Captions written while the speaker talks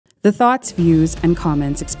The thoughts, views, and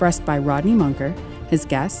comments expressed by Rodney Munker, his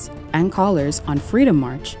guests, and callers on Freedom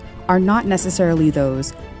March are not necessarily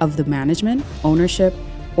those of the management, ownership,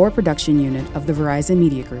 or production unit of the Verizon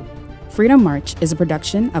Media Group. Freedom March is a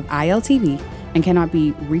production of ILTV and cannot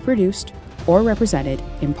be reproduced or represented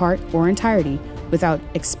in part or entirety without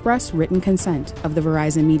express written consent of the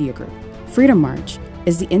Verizon Media Group. Freedom March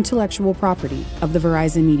is the intellectual property of the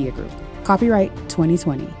Verizon Media Group. Copyright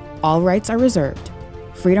 2020. All rights are reserved.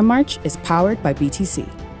 Freedom March is powered by BTC.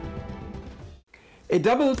 A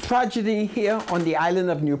double tragedy here on the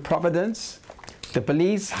island of New Providence. The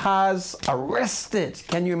police has arrested,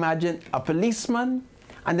 can you imagine, a policeman,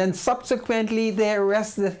 and then subsequently they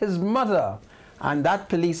arrested his mother. And that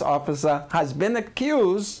police officer has been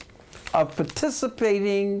accused of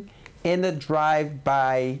participating in a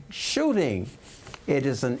drive-by shooting. It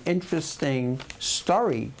is an interesting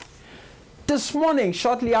story. This morning,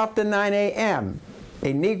 shortly after 9 a.m.,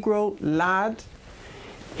 a Negro lad,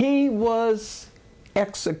 he was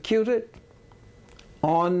executed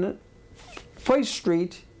on First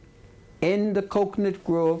Street in the Coconut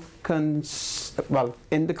Grove,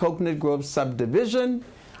 in the Coconut Grove subdivision,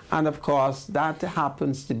 and of course that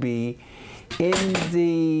happens to be in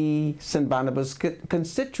the St. Barnabas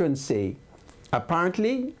constituency.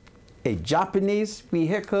 Apparently, a Japanese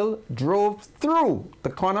vehicle drove through the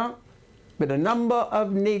corner with a number of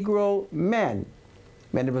Negro men.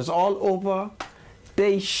 When it was all over,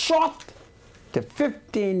 they shot the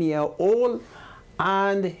 15-year-old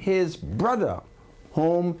and his brother,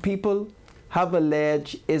 whom people have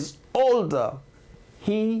alleged is older.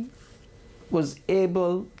 He was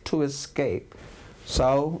able to escape.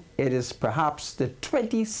 So it is perhaps the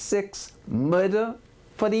 26th murder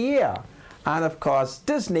for the year. And of course,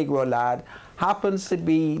 this Negro lad happens to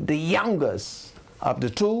be the youngest of the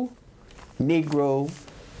two Negro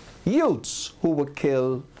youths who were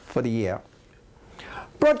killed for the year.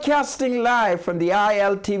 Broadcasting live from the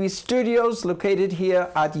ILTV studios located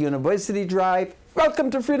here at University Drive.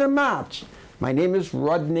 Welcome to Freedom March. My name is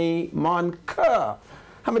Rodney Munker.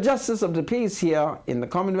 I'm a Justice of the Peace here in the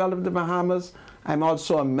Commonwealth of the Bahamas. I'm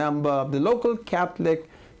also a member of the local Catholic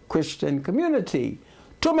Christian community.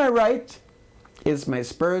 To my right is my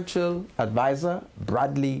spiritual advisor,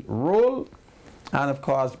 Bradley Roll. And of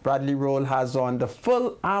course, Bradley Roll has on the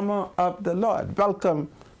full armor of the Lord. Welcome,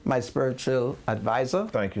 my spiritual advisor.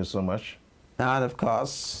 Thank you so much. And of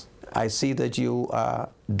course, I see that you are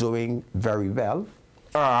doing very well.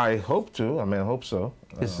 I hope to. I mean, I hope so.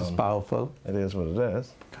 This is powerful. It is what it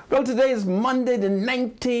is. Well, today is Monday, the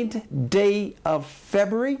 19th day of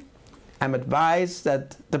February. I'm advised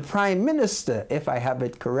that the Prime Minister, if I have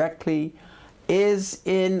it correctly, is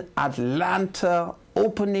in Atlanta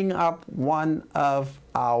opening up one of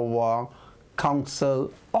our council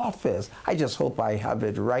office. I just hope I have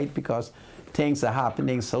it right because things are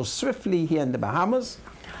happening so swiftly here in the Bahamas.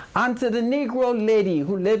 And to the Negro lady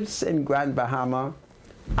who lives in Grand Bahama,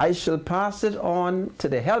 I shall pass it on to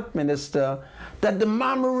the Health Minister that the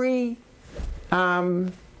mammary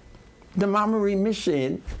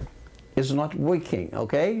machine is not working,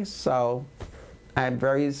 okay? So I'm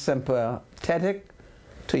very sympathetic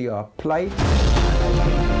to your plight.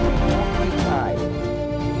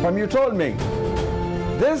 From you told me,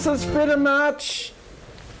 this is Freedom March.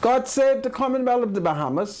 God save the Commonwealth of the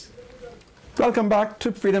Bahamas. Welcome back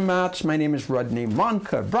to Freedom March. My name is Rodney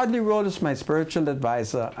Munker. Bradley Roll is my spiritual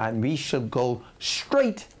advisor, and we shall go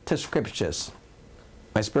straight to scriptures.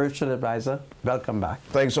 My spiritual advisor, welcome back.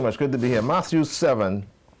 Thanks so much. Good to be here. Matthew 7,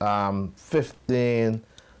 15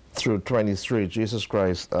 through 23. Jesus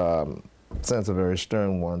Christ sends a very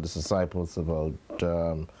stern one to his disciples about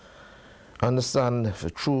understand if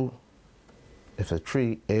a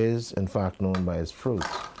tree is in fact known by its fruit.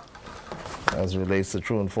 As it relates to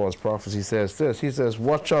true and false prophets, he says this. He says,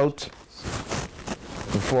 watch out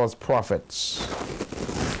for false prophets.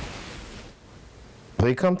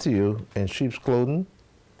 They come to you in sheep's clothing,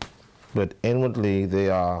 but inwardly they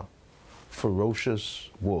are ferocious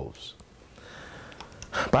wolves.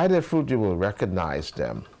 By their fruit you will recognize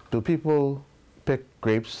them. Do people pick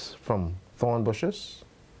grapes from thorn bushes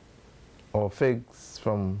or figs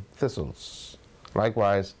from thistles?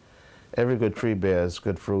 Likewise, every good tree bears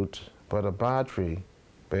good fruit, but a bad tree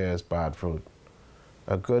bears bad fruit.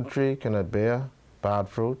 A good tree cannot bear bad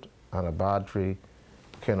fruit, and a bad tree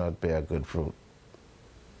cannot bear good fruit.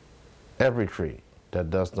 Every tree that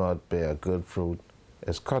does not bear good fruit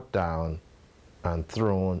is cut down and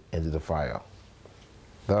thrown into the fire.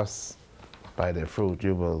 Thus, by their fruit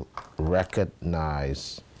you will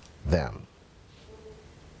recognize them.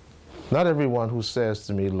 Not everyone who says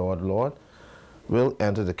to me, Lord, Lord, will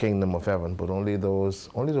enter the kingdom of heaven, but only the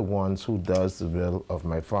ones who does the will of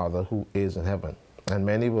my Father who is in heaven. And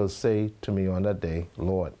many will say to me on that day,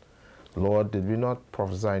 Lord, Lord, did we not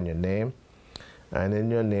prophesy in your name, and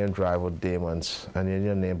in your name drive out demons, and in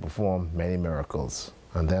your name perform many miracles?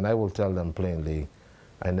 And then I will tell them plainly,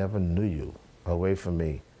 I never knew you. Away from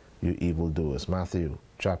me, you evildoers. Matthew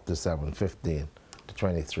chapter 7, 15 to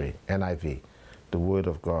 23, NIV. The word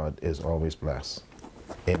of God is always blessed.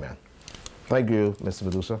 Amen. Thank you, Mr.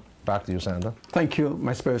 Medusa. Back to you, Sandra. Thank you,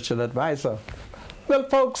 my spiritual advisor. Well,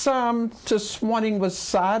 folks, this morning was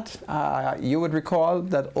sad. You would recall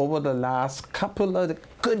that over the last couple of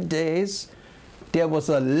good days, there was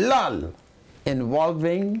a lull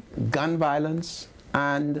involving gun violence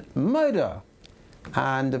and murder.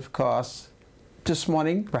 And of course, this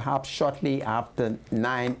morning, perhaps shortly after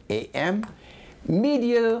 9 a.m.,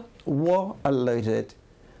 media were alerted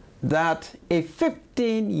that a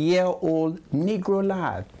 15-year-old Negro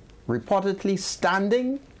lad reportedly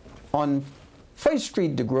standing on First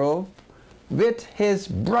Street, De Grove, with his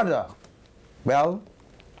brother. Well,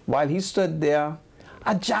 while he stood there,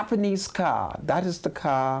 a Japanese car, that is the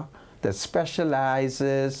car that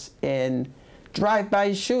specializes in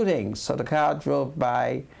drive-by shootings. So the car drove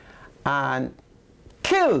by and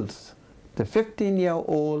killed the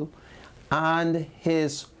 15-year-old and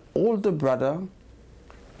his older brother.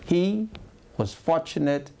 He was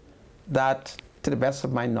fortunate that, to the best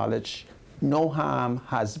of my knowledge, no harm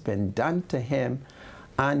has been done to him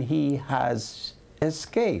and he has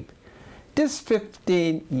escaped. This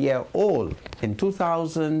 15-year-old in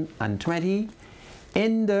 2020,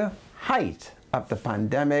 in the height of the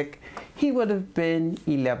pandemic, he would have been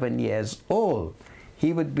 11 years old.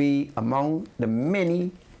 He would be among the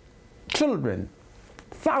many children,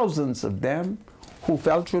 thousands of them, who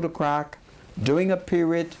fell through the crack during a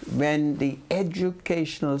period when the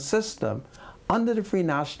educational system under the Free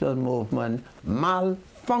National Movement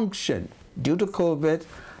malfunctioned due to COVID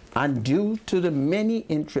and due to the many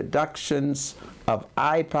introductions of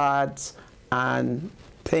iPads and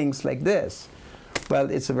things like this. Well,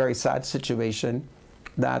 it's a very sad situation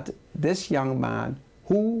that this young man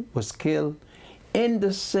who was killed in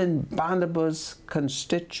the St. Barnabas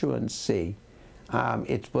constituency,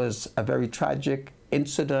 it was a very tragic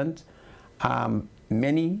incident.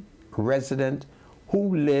 Many residents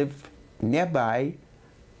who live nearby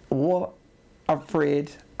were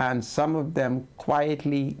afraid, and some of them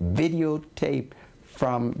quietly videotaped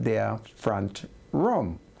from their front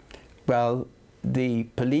room. Well, the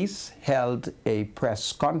police held a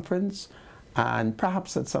press conference, and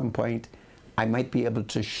perhaps at some point I might be able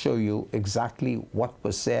to show you exactly what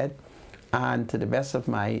was said. And to the best of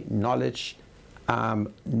my knowledge,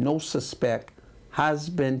 no suspect has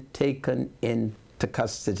been taken into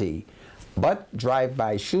custody. But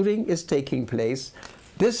drive-by shooting is taking place.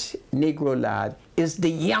 This Negro lad is the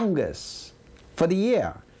youngest for the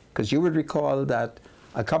year, because you would recall that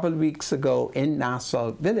a couple of weeks ago in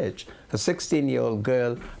Nassau Village, a 16-year-old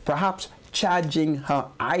girl, perhaps charging her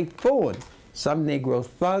iPhone, some Negro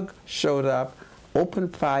thug showed up,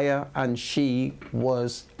 opened fire, and she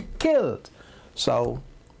was killed. So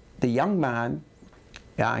the young man,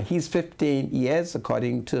 he's 15 years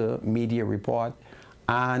according to media report,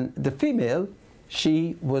 and the female,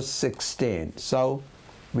 she was 16. So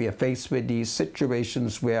we are faced with these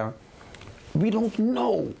situations where we don't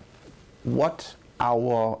know what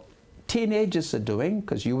our teenagers are doing,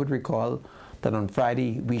 because you would recall that on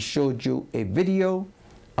Friday we showed you a video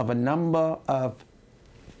of a number of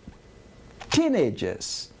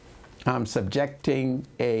teenagers subjecting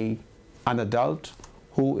an adult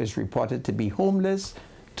who is reported to be homeless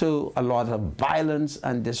to a lot of violence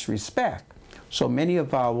and disrespect. So many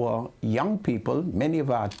of our young people, many of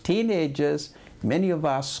our teenagers, many of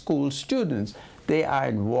our school students, they are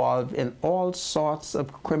involved in all sorts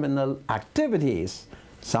of criminal activities.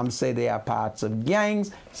 Some say they are parts of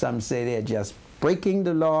gangs, some say they're just breaking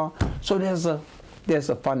the law. So there's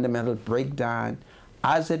a fundamental breakdown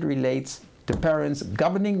as it relates to parents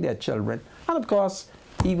governing their children. And of course,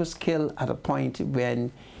 he was killed at a point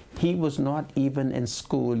when he was not even in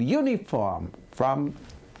school uniform. From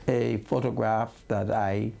a photograph that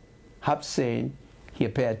I have seen, he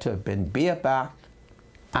appeared to have been bareback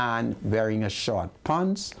and wearing a short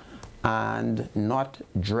pants and not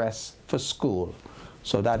dressed for school.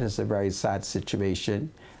 So that is a very sad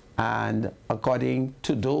situation. And according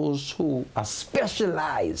to those who are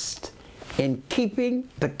specialized in keeping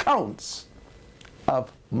the counts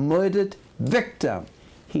of murdered victim,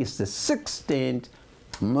 he's the 16th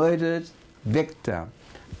murdered victim.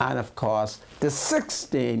 And of course, the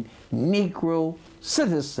 16th Negro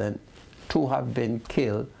citizen to have been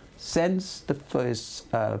killed since the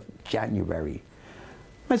 1st of January.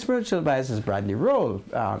 My spiritual advisor is Bradley Roll.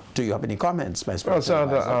 Do you have any comments, my spiritual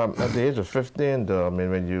advisor? At the age of 15, though, I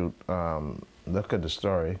mean, when you look at the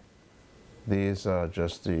story, these are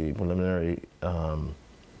just the preliminary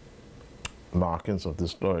markings of the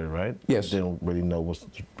story, right? Yes. They don't really know what's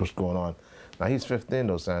going on. Now, he's 15,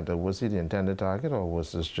 though, Santa. Was he the intended target, or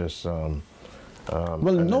was this just well,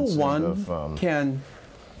 no one can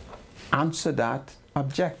answer that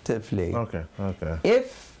objectively. Okay, okay.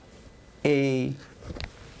 If a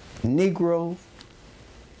Negro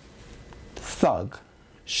thug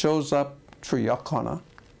shows up through your corner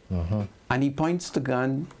and he points the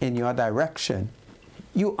gun in your direction,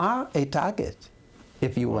 you are a target.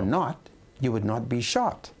 If you were not, you would not be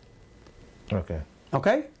shot. Okay.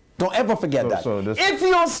 Okay? Don't ever forget that. If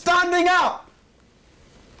you're standing up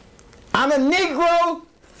and a Negro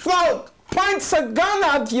thug points a gun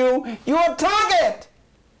at you, you're a target.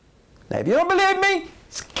 Now, if you don't believe me,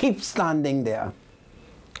 keep standing there.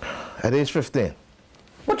 At age 15?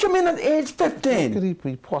 What you mean at age 15? Could he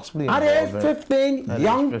be possibly at age 15,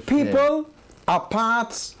 young people are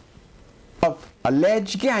parts of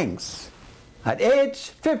alleged gangs. At age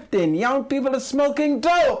 15, young people are smoking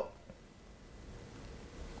dope.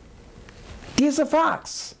 These are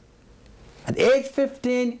facts. At age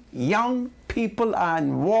 15, young people are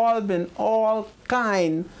involved in all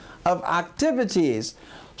kinds of activities.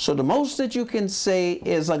 So the most that you can say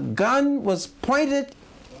is a gun was pointed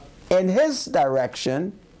in his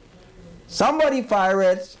direction, somebody fired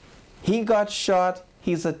it, he got shot,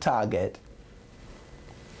 he's a target.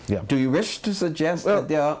 Yeah. Do you wish to suggest that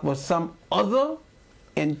there was some other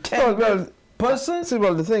intended person? See,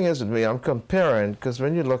 well, the thing is with me, I'm comparing, because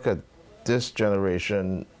when you look at this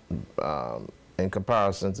generation in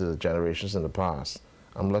comparison to the generations in the past,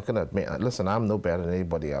 I'm looking at me. Listen, I'm no better than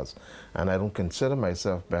anybody else, and I don't consider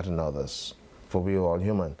myself better than others, for we're all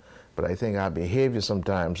human. But I think our behavior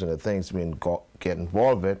sometimes and the things we get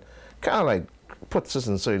involved with kind of like puts us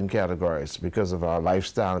in certain categories because of our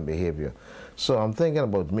lifestyle and behavior. So I'm thinking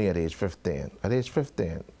about me at age 15. At age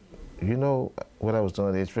 15, you know what I was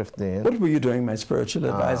doing at age 15? What were you doing, my spiritual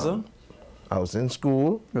advisor? I was in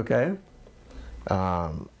school. Okay.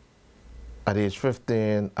 At age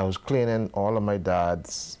 15, I was cleaning all of my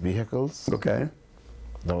dad's vehicles. Okay.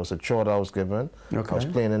 That was a chore that I was given. Okay. I was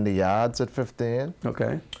cleaning the yards at 15.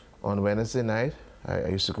 Okay. On Wednesday night, I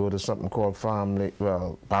used to go to something called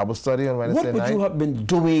Bible study on Wednesday night. What would you have been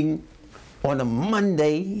doing on a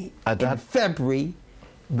Monday in February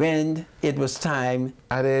when it was time?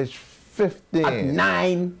 At age 15. At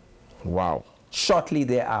 9. Wow. Shortly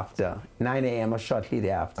thereafter. 9 a.m. or shortly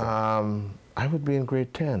thereafter. I would be in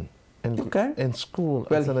grade 10 in school.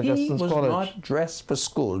 Well, he was not dressed for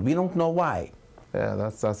school. We don't know why. Yeah,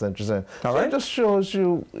 that's interesting. All so right. It just shows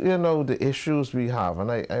you, you know, the issues we have.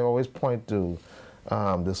 And I always point to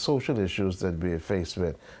the social issues that we're faced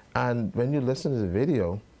with. And when you listen to the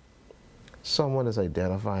video, someone is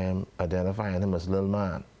identifying him as little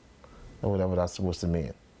man, or whatever that's supposed to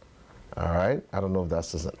mean. All right? I don't know if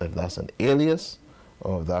that's an alias,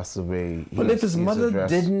 or if that's the way Well, if his mother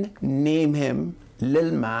didn't name him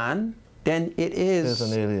Lil Man, then it is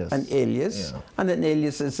an alias. Yeah. And an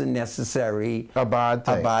alias isn't necessary a bad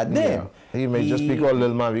thing. A bad name. Yeah. He may just be called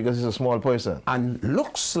Little Man because he's a small person. And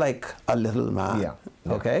looks like a little man. Yeah.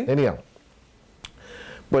 Okay? Anyhow.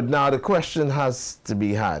 But now the question has to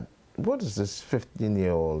be had. What is this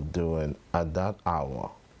 15-year-old doing at that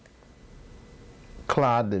hour,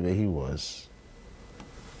 clad the way he was,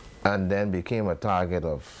 and then became a target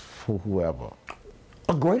of whoever?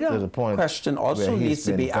 A greater question also needs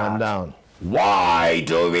to be asked. Down. Why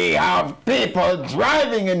do we have people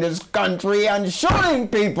driving in this country and shooting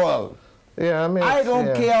people? Yeah, I mean, I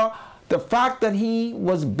don't care. The fact that he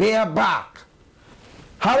was bareback,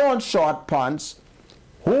 had on short pants,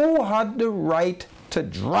 who had the right to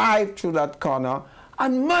drive through that corner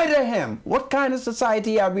and murder him? What kind of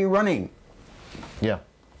society are we running? Yeah,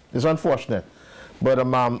 it's unfortunate. But a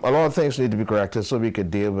lot of things need to be corrected so we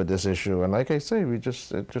could deal with this issue. And like I say, it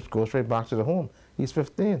just goes right back to the home. He's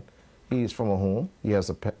 15. He's from a home. He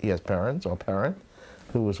has parents or a parent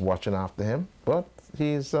who was watching after him. But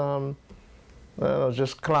he's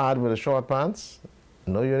just clad with a short pants,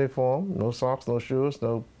 no uniform, no socks, no shoes,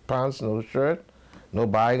 no pants, no shirt, no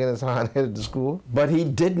bag in his hand headed to school. But he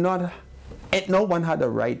did not. No one had a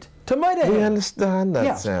right to murder him. We understand that,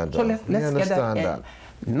 yeah. Sandra. So let's get that.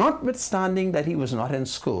 Notwithstanding that he was not in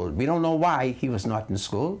school, we don't know why he was not in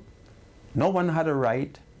school. No one had a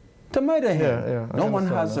right to murder him. No one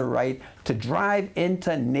has a right to drive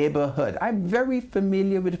into a neighborhood. I'm very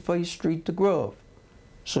familiar with First Street, the Grove.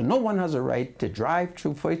 So no one has a right to drive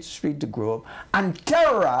through 1st Street to Grove and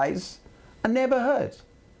terrorize a neighborhood.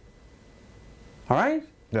 All right?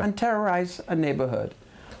 Yeah. And terrorize a neighborhood.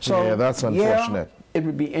 So yeah, that's unfortunate. Yeah, it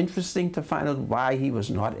would be interesting to find out why he was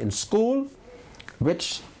not in school,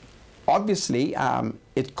 which obviously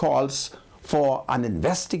it calls for an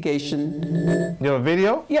investigation. You have a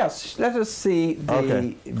video? Yes, let us see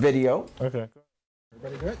the video. Okay.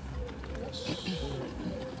 Everybody good?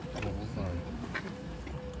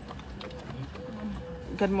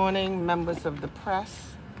 Good morning, members of the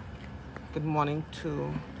press. Good morning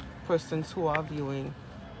to persons who are viewing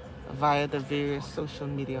via the various social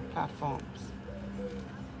media platforms.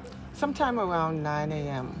 Sometime around 9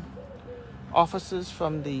 a.m., officers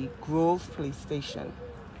from the Grove Police Station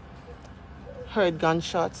heard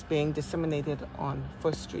gunshots being disseminated on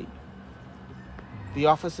 1st Street. The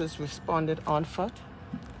officers responded on foot,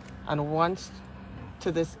 and once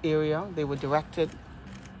to this area, they were directed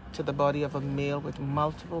to the body of a male with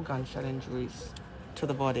multiple gunshot injuries to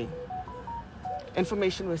the body.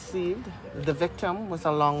 Information received, the victim was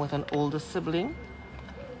along with an older sibling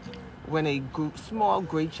when a small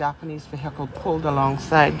gray Japanese vehicle pulled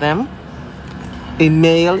alongside them. A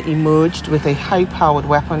male emerged with a high-powered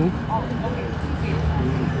weapon,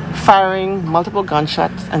 firing multiple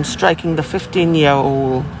gunshots and striking the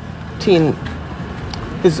 15-year-old teen.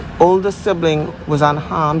 His older sibling was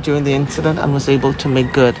unharmed during the incident and was able to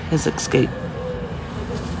make good his escape.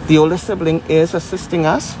 The older sibling is assisting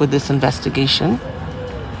us with this investigation,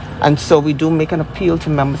 and so we do make an appeal to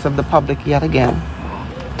members of the public yet again,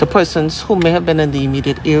 to persons who may have been in the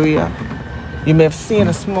immediate area. You may have seen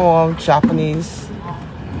a small Japanese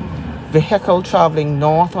vehicle traveling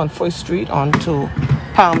north on 1st Street onto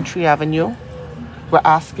Palm Tree Avenue. We're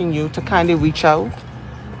asking you to kindly reach out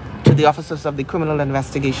to the officers of the Criminal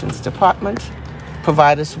Investigations Department,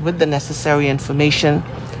 provide us with the necessary information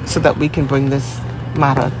so that we can bring this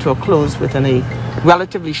matter to a close within a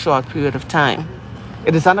relatively short period of time.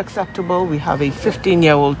 It is unacceptable. We have a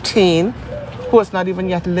 15-year-old teen who has not even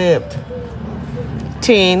yet lived.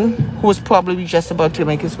 Teen who is probably just about to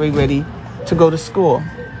make his way ready to go to school.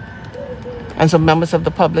 And so members of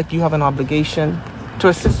the public, you have an obligation to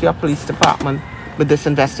assist your police department with this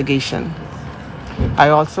investigation. I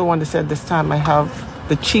also want to say at this time I have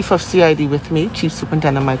the Chief of CID with me, Chief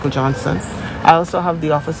Superintendent Michael Johnson. I also have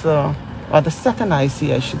the officer, or the second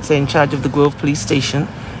IC, I should say, in charge of the Grove Police Station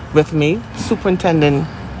with me, Superintendent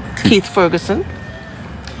Keith Ferguson.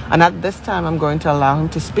 And at this time, I'm going to allow him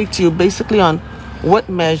to speak to you basically on what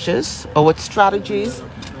measures or what strategies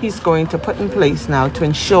he's going to put in place now to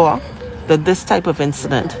ensure that this type of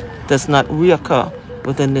incident does not reoccur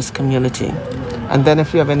within this community. And then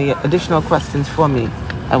if you have any additional questions for me,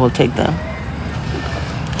 I will take them.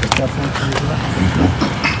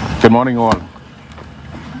 Good morning, all.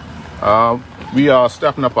 We are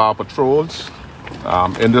stepping up our patrols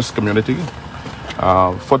in this community,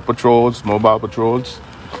 foot patrols, mobile patrols.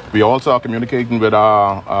 We also are communicating with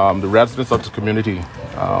the residents of the community.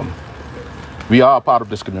 We are a part of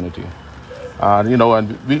this community. You know,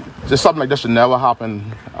 and something like this should never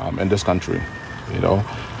happen in this country, you know.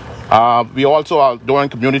 We also are doing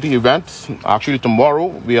community events. Actually, tomorrow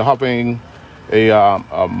we are having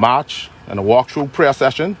a march and a walkthrough prayer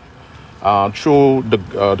session through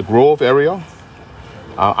the Grove area,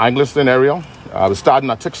 Anglican area. We're starting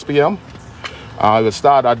at 6 p.m. We'll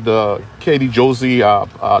start at the Katie Josie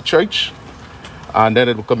Church, and then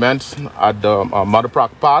it will commence at the Mother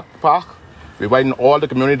Park. We're inviting all the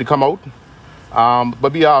community to come out.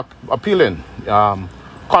 But we are appealing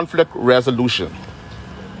conflict resolution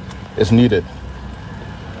is needed.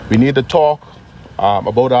 We need to talk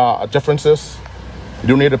about our differences. You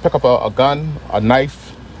don't need to pick up a gun, a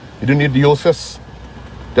knife. You don't need to use fists.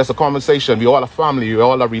 Just a conversation. We all are family. We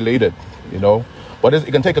all are related, you know. But it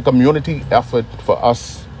can take a community effort for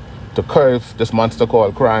us to curb this monster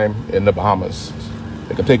called crime in the Bahamas.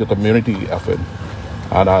 It can take a community effort.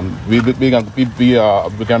 And we're going to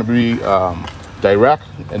be direct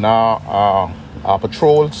in our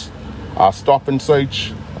patrols, our stop and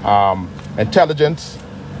search, intelligence.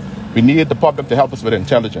 We need the public to help us with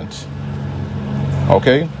intelligence.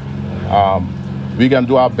 Okay? We're going to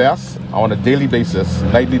do our best on a daily basis,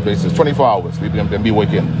 nightly basis, 24 hours. We're going to be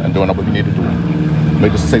working and doing what we need to do.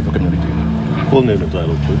 Make this a safer community. Full name and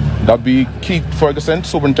title, please. That'll be Keith Ferguson,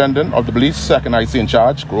 Superintendent of the Police, second IC in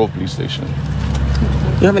charge, Grove Police Station.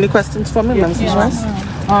 You have any questions for me, Ms. Ross?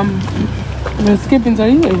 Ms. Gibbons, are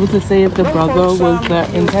you able to say if the brother was the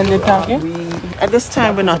intended target? At this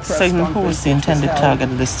time, we're not saying who is the intended target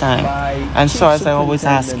at this time. And so, as I always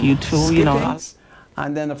ask you to, you know,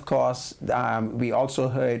 And then, of course, we also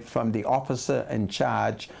heard from the officer in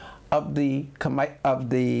charge of the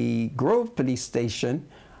Grove Police Station,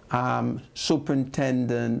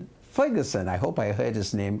 Superintendent Ferguson. I hope I heard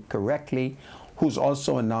his name correctly, who's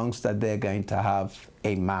also announced that they're going to have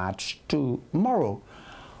a march tomorrow.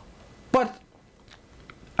 But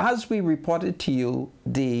as we reported to you,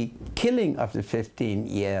 the killing of the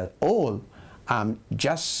 15-year-old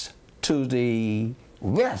just to the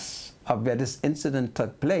west of where this incident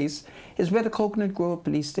took place is where the Coconut Grove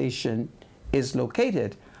Police Station is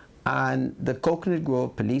located. And the Coconut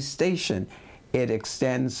Grove Police Station, it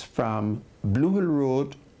extends from Blue Hill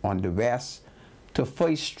Road on the west to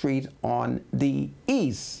First Street on the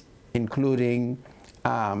east, including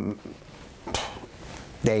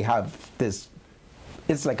they have this,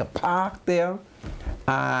 it's like a park there,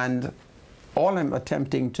 and all I'm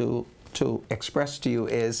attempting to express to you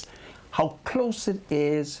is how close it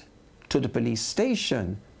is to the police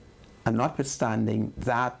station, and notwithstanding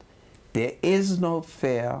that, there is no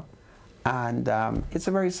fear, and it's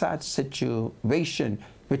a very sad situation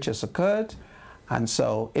which has occurred, and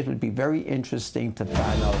so it would be very interesting to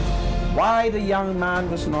find out why the young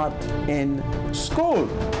man was not in school.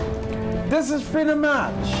 This is Freedom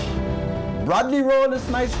March. Bradley Roll is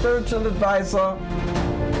my spiritual advisor.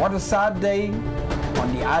 What a sad day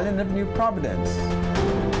on the island of New Providence.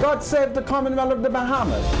 God save the Commonwealth of the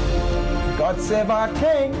Bahamas. God save our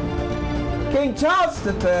King, King Charles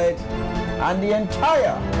III, and the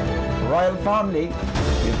entire royal family.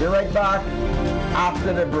 We'll be right back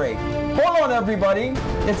after the break. Hold on, everybody.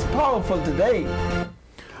 It's powerful today.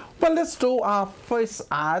 Well, let's do our first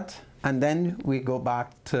ad, and then we go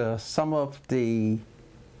back to some of the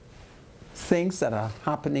things that are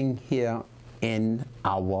happening here in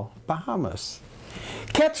our Bahamas.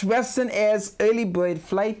 Catch Western Air's early bird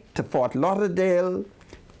flight to Fort Lauderdale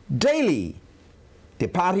daily,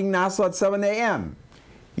 departing Nassau at 7 a.m.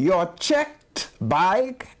 Your checked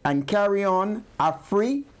bag and carry-on are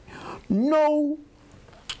free. No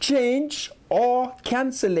change or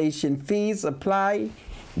cancellation fees apply.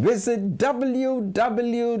 Visit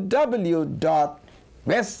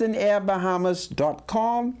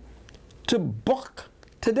www.westernairbahamas.com to book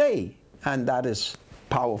today, and that is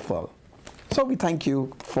powerful. So we thank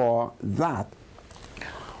you for that.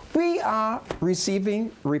 We are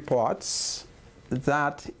receiving reports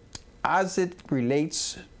that as it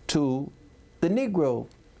relates to the Negro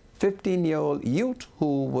 15-year-old youth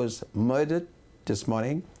who was murdered this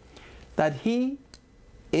morning, that he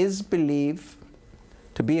is believed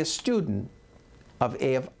to be a student of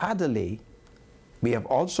A.F. Adderley. We have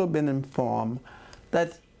also been informed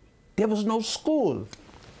that there was no school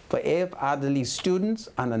for A.F. Adderley students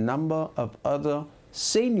and a number of other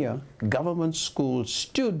senior government school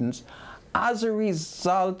students as a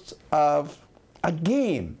result of a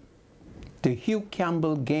game, the Hugh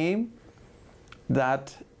Campbell game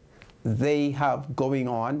that they have going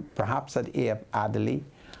on, perhaps at A.F. Adderley.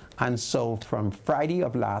 And so from Friday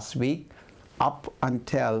of last week up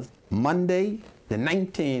until Monday, the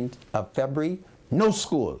 19th of February, no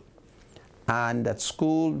school. And that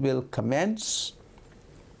school will commence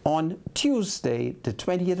on Tuesday, the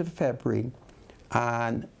 20th of February.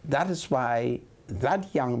 And that is why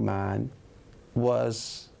that young man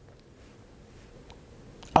was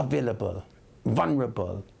available,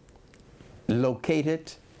 vulnerable,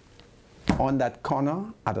 located on that corner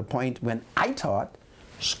at a point when I thought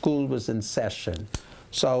school was in session.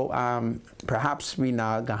 So perhaps we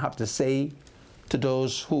now gonna have to say to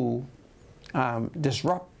those who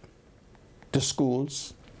disrupt the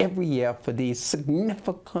schools every year for these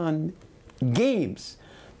significant games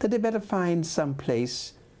that they better find some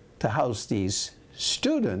place to house these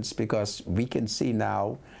students, because we can see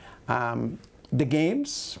now the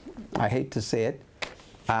games, I hate to say it,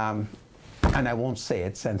 and I won't say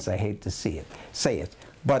it since I hate to say it,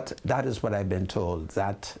 but that is what I've been told,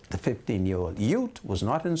 that the 15-year-old youth was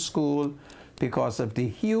not in school because of the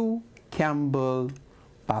Hugh Campbell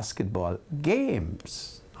basketball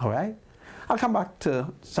games, all right? I'll come back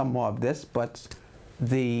to some more of this, but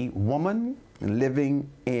the woman living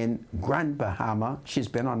in Grand Bahama, she's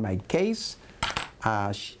been on my case.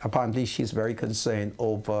 Apparently she's very concerned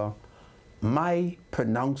over my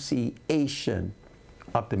pronunciation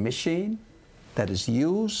of the machine that is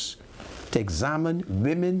used to examine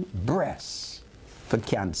women's breasts for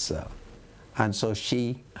cancer. And so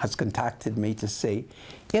she has contacted me to say,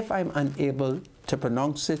 if I'm unable to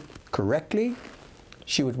pronounce it correctly,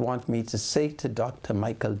 she would want me to say to Dr.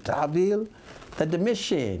 Michael Darville that the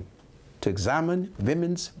machine to examine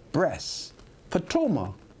women's breasts for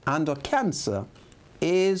tumor and or cancer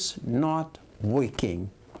is not working.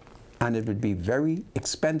 and it would be very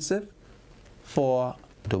expensive for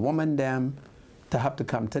the woman them to have to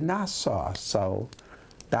come to Nassau. So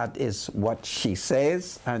that is what she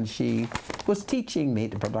says, and she was teaching me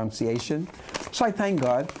the pronunciation. So I thank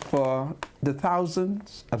God for the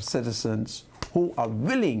thousands of citizens who are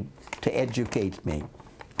willing to educate me.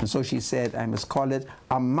 And so she said I must call it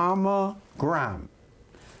a mammogram.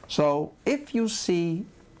 So if you see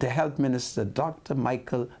the Health Minister, Dr.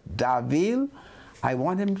 Michael Daville, I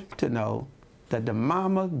want him to know that the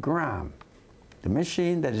mammogram, the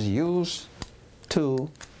machine that is used on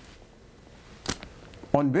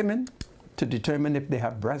women to determine if they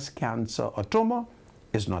have breast cancer or tumor,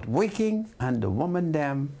 is not working, and the woman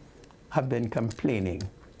them have been complaining.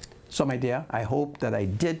 So my dear, I hope that I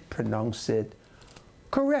did pronounce it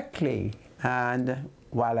correctly. And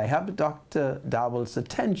while I have Dr. Daville's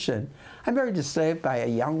attention, I'm very disturbed by a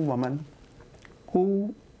young woman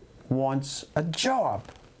who wants a job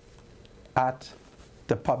at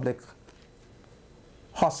the public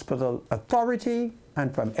hospital authority,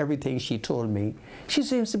 and from everything she told me, she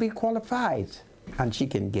seems to be qualified, and she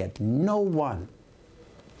can get no one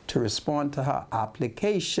to respond to her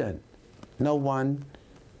application, no one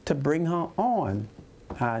to bring her on,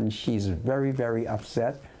 and she's very, very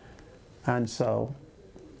upset. And so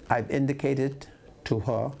I've indicated to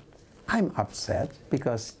her I'm upset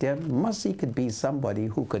because there could be somebody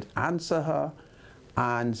who could answer her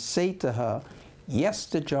and say to her, yes,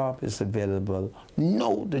 the job is available,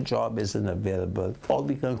 no, the job isn't available, or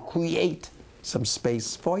we can create some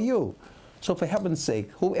space for you. So for heaven's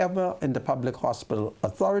sake, whoever in the public hospital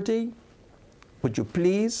authority, would you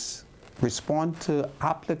please respond to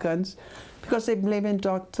applicants, because they blame in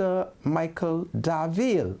Dr. Michael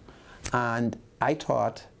Daville. And I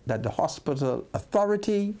thought that the hospital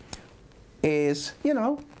authority is, you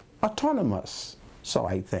know, autonomous. So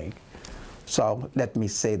I think. So let me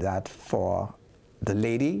say that for the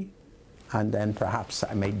lady, and then perhaps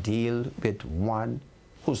I may deal with one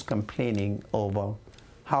who's complaining over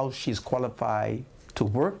how she's qualified to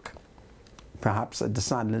work, perhaps at the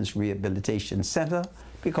Sandlands Rehabilitation Center,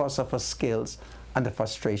 because of her skills and the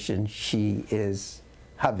frustration she is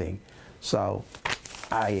having. So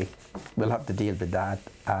I will have to deal with that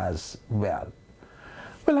as well.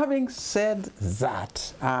 Well, having said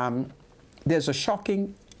that, there's a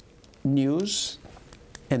shocking news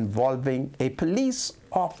involving a police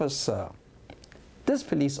officer. This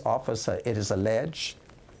police officer, it is alleged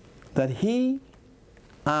that he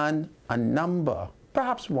and a number,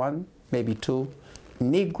 perhaps one, maybe two,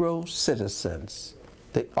 Negro citizens.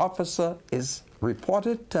 The officer is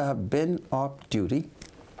reported to have been off duty,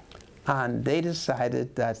 and they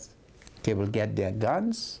decided that they will get their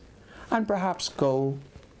guns and perhaps go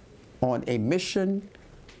on a mission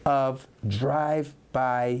of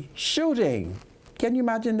drive-by shooting. Can you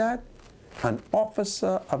imagine that? An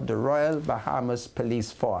officer of the Royal Bahamas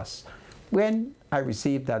Police Force. When I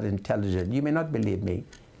received that intelligence, you may not believe me,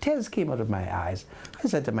 tears came out of my eyes. I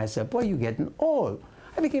said to myself, boy, you're getting old.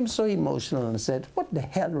 I became so emotional and said, what the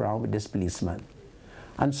hell wrong with this policeman?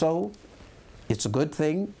 And so it's a good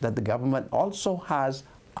thing that the government also has,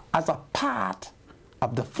 as a part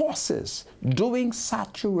of the forces, doing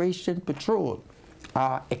saturation patrol,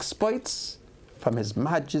 exploits from His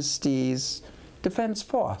Majesty's Defense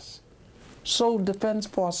Force. So Defense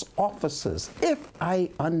Force officers, if I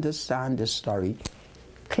understand this story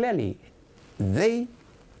clearly, they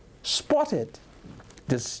spotted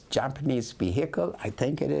this Japanese vehicle, I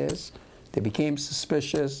think it is. They became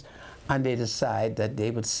suspicious, and they decide that they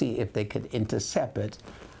would see if they could intercept it.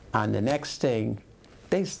 And the next thing,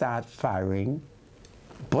 they start firing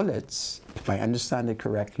bullets, if I understand it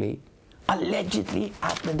correctly, allegedly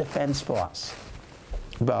at the Defense Force.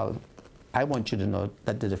 Well, I want you to know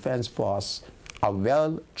that the Defense Force are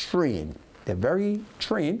well trained. They're very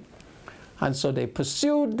trained. And so they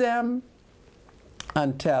pursued them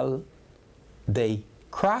until they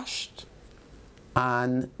crashed,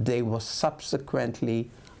 and they were subsequently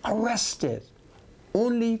arrested,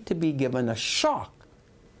 only to be given a shock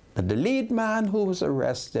that the lead man who was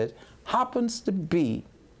arrested happens to be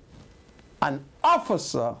an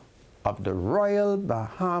officer of the Royal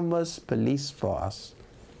Bahamas Police Force.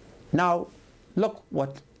 Now, look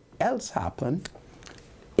what else happened.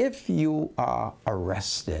 If you are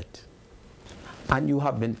arrested and you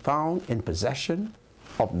have been found in possession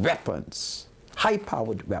of weapons,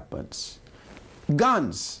 high-powered weapons,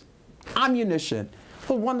 guns, ammunition,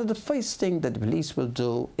 well, one of the first things that the police will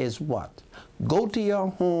do is what? Go to your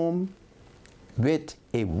home with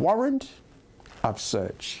a warrant of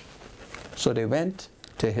search. So they went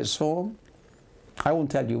to his home. I won't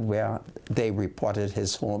tell you where they reported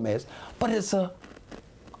his home is, but it's a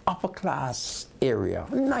upper class area,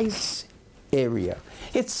 a nice area.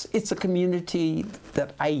 It's a community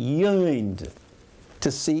that I yearned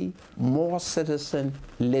to see more citizens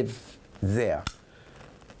live there.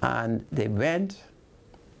 And they went,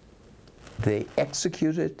 they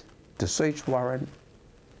executed the search warrant,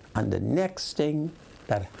 and the next thing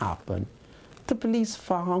that happened, the police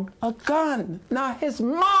found a gun. Now his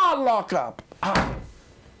ma locked up.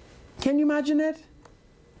 Can you imagine it?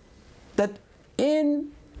 That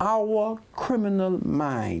in our criminal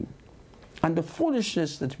mind and the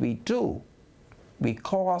foolishness that we do, we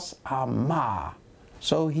cause our ma.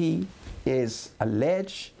 So he is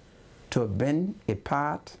alleged to have been a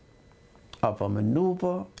part of a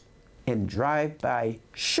maneuver in drive-by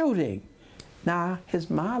shooting. Now his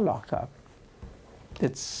ma locked up.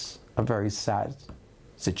 It's a very sad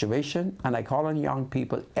situation, and I call on young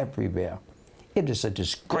people everywhere. It is a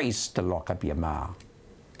disgrace to lock up your ma.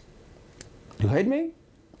 You heard me?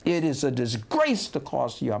 It is a disgrace to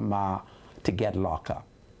cause your ma to get locked up.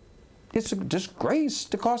 It's a disgrace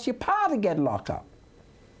to cause your pa to get locked up.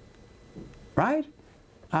 Right?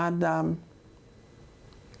 And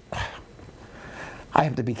I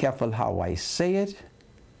have to be careful how I say it,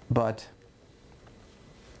 but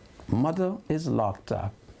mother is locked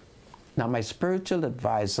up. Now my spiritual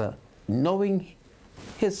advisor, knowing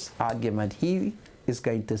his argument, he is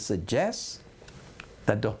going to suggest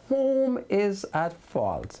that the home is at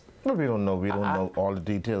fault. Well, we don't know. We don't know all the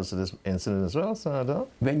details of this incident as well, Senator.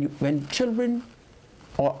 When children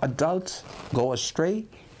or adults go astray,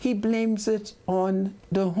 he blames it on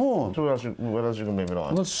the home. So what else you can blame it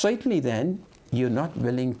on? Well, certainly then, you're not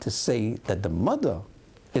willing to say that the mother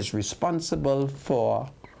is responsible for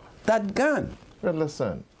that gun. Well,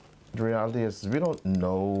 listen, the reality is we don't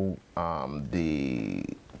know the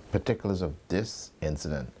particulars of this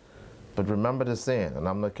incident. But remember the saying, and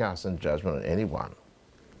I'm not casting judgment on anyone.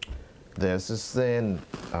 There's this saying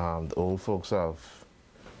the old folks have.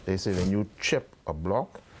 They say when you chip a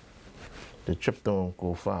block, the chip don't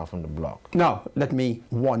go far from the block. Now, let me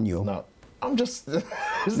warn you. No, I'm just...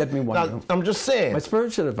 let me warn you. I'm just saying. My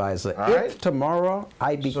spiritual advisor, all right? if tomorrow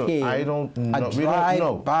I became I don't know. a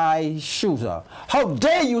drive-by shooter, how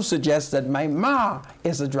dare you suggest that my ma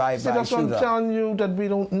is a drive-by shooter? That's what I'm telling you, that we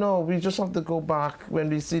don't know. We just have to go back when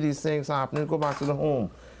we see these things happening, go back to the home.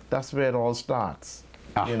 That's where it all starts,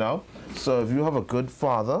 you know? So if you have a good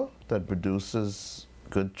father that produces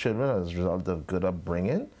good children as a result of good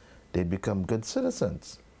upbringing, they become good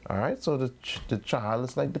citizens. All right, so the child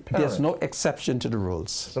is like the parent. There's no exception to the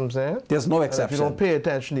rules. You know what I'm saying? There's no exception. If you don't pay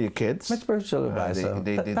attention to your kids, my spiritual advisor,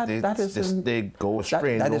 they go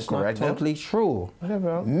astray and don't correct them. That is not totally true.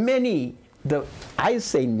 Whatever. I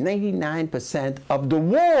say 99% of the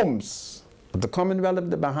wombs of the Commonwealth of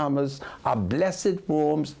the Bahamas are blessed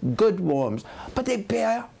wombs, good wombs, but they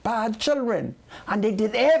bear bad children. And they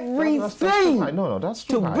did everything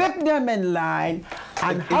to whip them in line,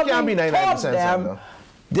 and having taught them,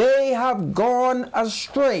 they have gone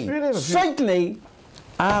astray. Certainly,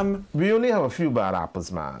 we only have a few bad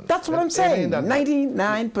apples, man. That's what I'm saying.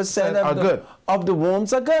 99% of the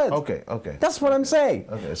wombs are good. Okay, okay. That's what I'm saying.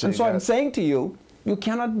 Okay, and so I'm saying to you, you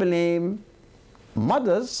cannot blame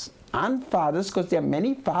mothers and fathers, because there are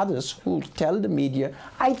many fathers who tell the media,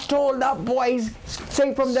 I told our boys,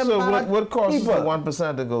 say from them. So what causes the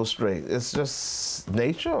 1% to go straight? It's just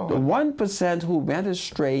nature? The 1% who went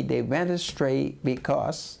astray, they went astray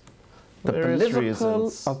because the political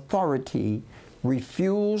authority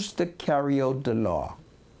refused to carry out the law.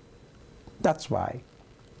 That's why.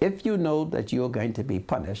 If you know that you're going to be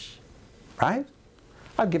punished, right?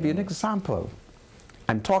 I'll give you an example.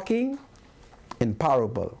 I'm talking in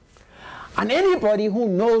parable. And anybody who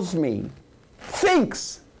knows me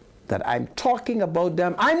thinks that I'm talking about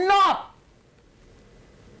them. I'm not.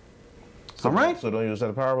 So, all right? So don't use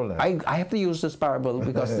that parable then. I have to use this parable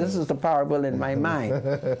because this is the parable in my mind.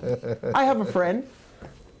 I have a friend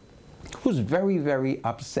who's very, very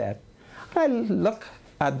upset. I look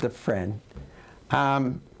at the friend.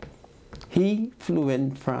 He flew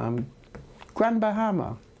in from Grand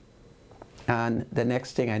Bahama. And the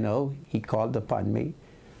next thing I know, he called upon me.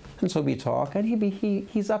 And so we talk, and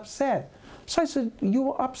he's upset. So I said,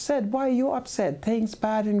 you're upset? Why are you upset? Things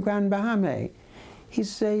bad in Grand Bahama. He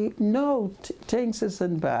said, no, things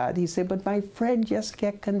isn't bad. He said, but my friend just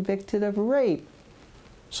got convicted of rape.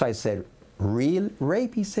 So I said, real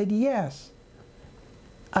rape? He said, yes.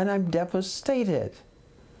 And I'm devastated.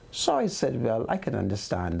 So I said, well, I can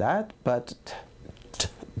understand that, but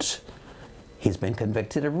he's been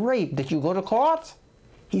convicted of rape. Did you go to court?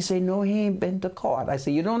 He said, no, he ain't been to court. I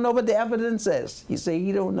said, you don't know what the evidence is? He said,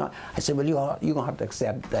 he don't know. I said, well, you're going to have to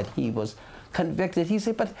accept that he was convicted. He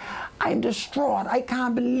said, but I'm distraught. I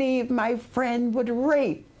can't believe my friend would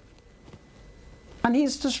rape. And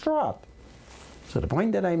he's distraught. So the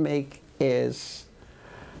point that I make is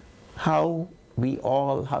how we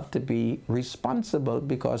all have to be responsible,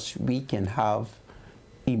 because we can have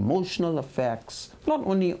emotional effects, not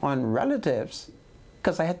only on relatives,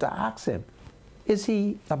 because I had to ask him, is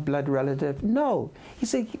he a blood relative? No. He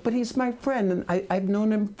said, but he's my friend, and I've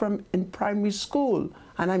known him from in primary school,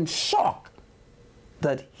 and I'm shocked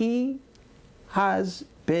that he has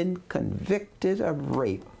been convicted of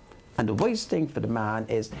rape. And the worst thing for the man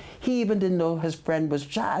is he even didn't know his friend was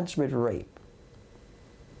charged with rape.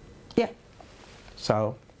 Yeah.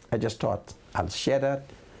 So I just thought I'll share that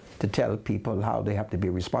to tell people how they have to be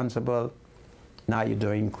responsible. Now you're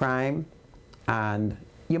doing crime, and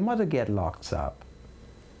your mother get locked up.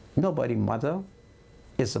 Nobody's mother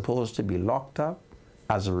is supposed to be locked up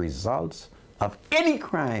as a result of any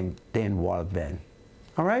crime they involved in.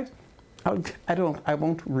 All right? I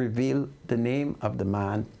won't reveal the name of the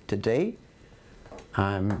man today,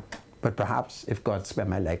 but perhaps if God spare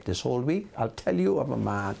my life this whole week, I'll tell you of a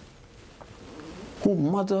man whose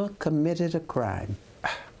mother committed a crime.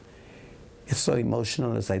 It's so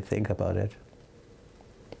emotional as I think about it.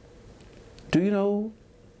 Do you know,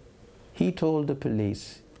 he told the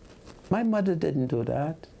police, my mother didn't do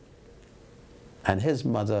that. And his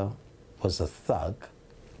mother was a thug.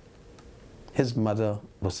 His mother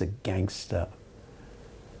was a gangster.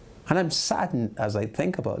 And I'm saddened as I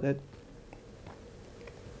think about it.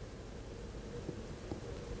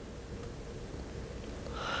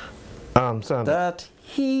 That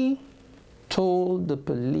he told the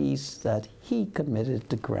police that he committed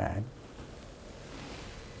the crime.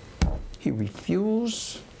 He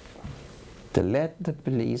refused to let the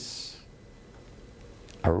police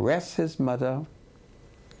arrest his mother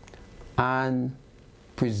and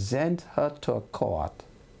present her to a court.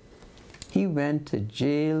 He went to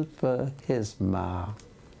jail for his ma,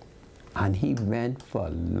 and he went for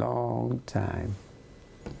a long time.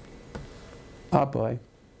 Oh boy.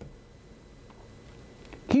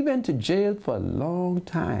 He went to jail for a long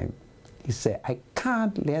time. He said, I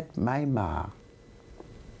can't let my ma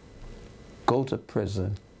go to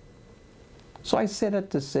prison. So I said that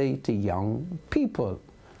to say to young people,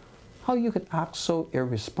 how you could act so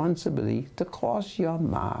irresponsibly to cause your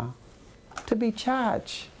ma to be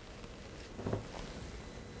charged.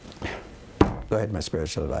 Go ahead, my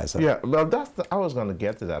spiritual advisor. Yeah, well, I was going to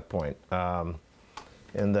get to that point,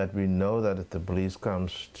 in that we know that if the police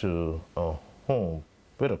comes to a home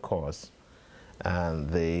with a cause, and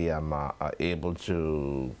they are able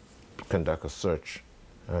to conduct a search,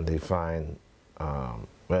 and they find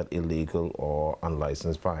illegal or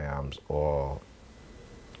unlicensed firearms or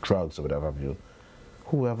drugs or whatever have you,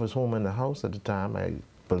 whoever's home in the house at the time, I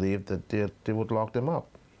believe that they would lock them up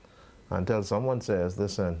until someone says,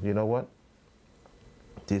 listen, you know what?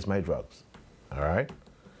 These are my drugs, all right?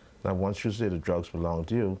 Now, once you say the drugs belong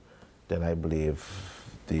to you, then I believe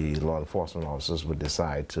the law enforcement officers would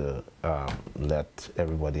decide to let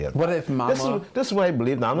everybody else. What if Mama... This is what I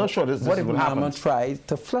believe. Now, I'm not sure this what is what happens. What if Mama tried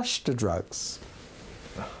to flush the drugs?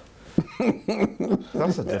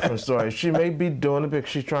 That's a different story. She may be doing it because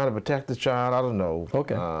she's trying to protect the child. I don't know.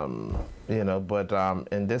 Okay. You know, but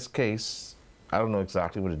in this case, I don't know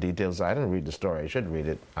exactly what the details are. I didn't read the story. I should read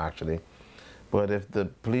it, actually. But if the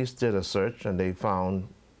police did a search and they found,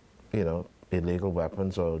 you know, illegal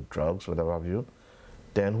weapons or drugs, whatever have you,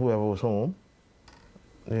 then whoever was home,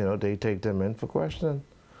 you know, they take them in for questioning.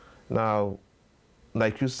 Now,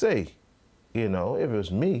 like you say, you know, if it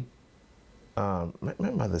was me,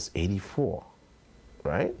 my mother's 84,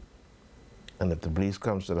 right? And if the police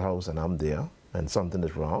comes to the house and I'm there and something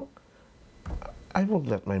is wrong, I won't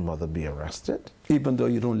let my mother be arrested. Even though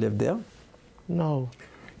you don't live there? No.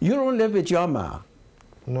 You don't live with your ma?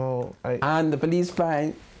 No. And the police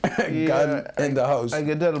find a gun in the house? I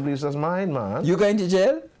get that, the police, that's mine, man. You going to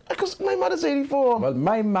jail? Because my mother's 84. Well,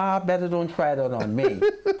 my ma better don't try that on me.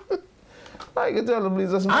 I can tell the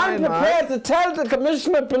police that's mine, I'm prepared to tell the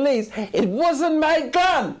commissioner of police it wasn't my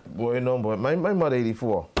gun. Boy, no, boy. My mother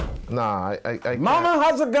 84. Nah, I can't. Mama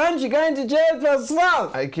has a gun, she going to jail for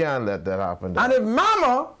assault. I can't let that happen. And if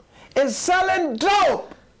Mama is selling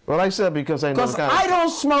dope. Well, I said because I know. Because I don't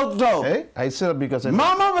smoke dope. Eh? I said because I know.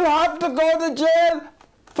 Mama will have to go to jail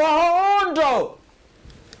for her own dope.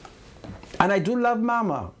 And I do love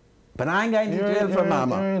Mama. But I ain't going to jail for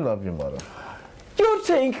Mama. I love your mother. You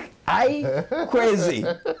think I crazy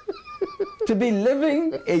to be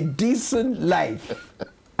living a decent life,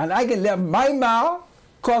 and I can let my mouth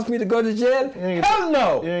cause me to go to jail? Hell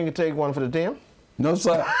no! You ain't gonna take one for the team? No,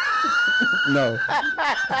 sir. No.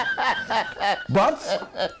 But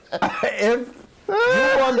if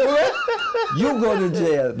you want to do it, you go to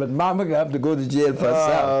jail. But mama gonna have to go to jail for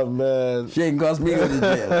herself. Oh, man. She ain't cause me to go to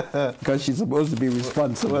jail. Because she's supposed to be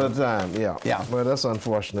responsible. Well, time, yeah. Yeah. Well, that's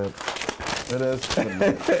unfortunate. It is.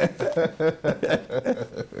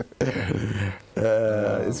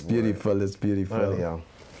 It's beautiful. It's beautiful. Well, yeah.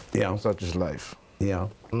 Yeah. Such is life. Yeah.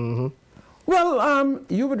 Mm-hmm. Well,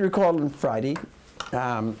 you would recall on Friday,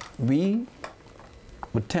 we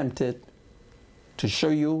were tempted to show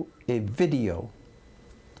you a video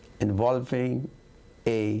involving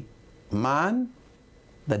a man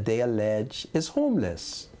that they allege is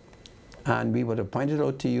homeless. And we would have pointed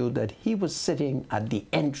out to you that he was sitting at the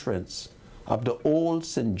entrance of the old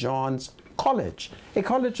St. John's College, a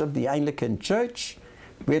college of the Anglican Church,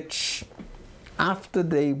 which after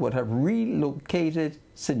they would have relocated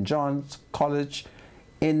St. John's College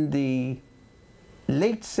in the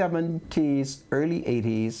late 70s, early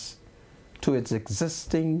 80s to its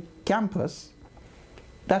existing campus,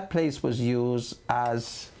 that place was used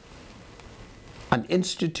as an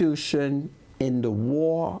institution in the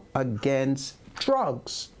war against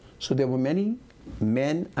drugs. So there were many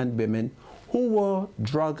men and women who were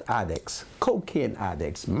drug addicts, cocaine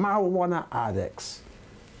addicts, marijuana addicts.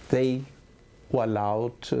 They were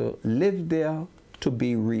allowed to live there to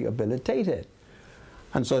be rehabilitated.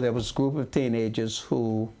 And so there was a group of teenagers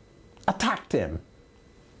who attacked him.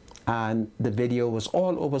 And the video was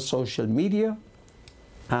all over social media.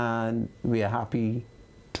 And we are happy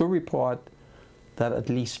to report that at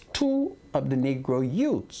least 2 of the Negro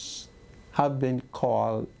youths have been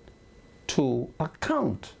called to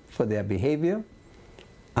account for their behavior,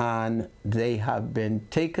 and they have been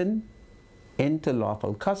taken into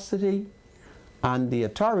lawful custody, and the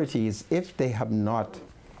authorities, if they have not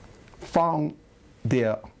found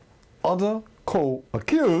their other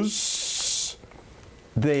co-accused,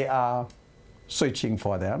 they are searching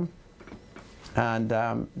for them. And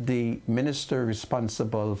the minister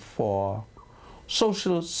responsible for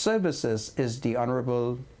social services is the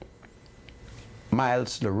Honorable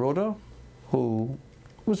Miles LaRoda, who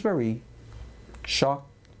was very shocked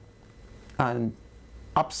and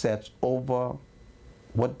upset over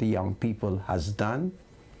what the young people has done.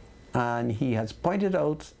 And he has pointed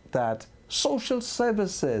out that social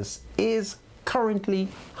services is currently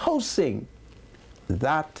housing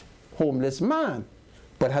that homeless man,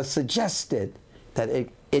 but has suggested that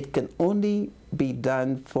it can only be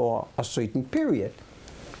done for a certain period.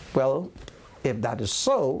 Well, if that is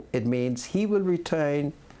so, it means he will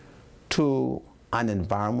return to an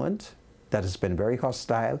environment that has been very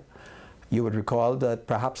hostile. You would recall that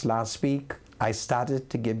perhaps last week I started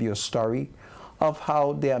to give you a story of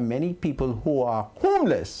how there are many people who are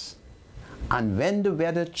homeless, and when the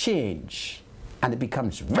weather changes and it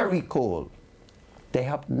becomes very cold, they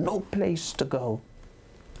have no place to go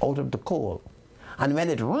out of the cold. And when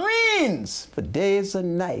it rains for days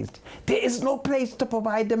and nights, there is no place to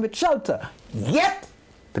provide them with shelter. Yet,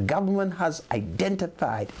 the government has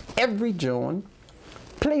identified every zone,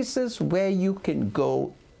 places where you can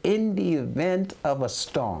go in the event of a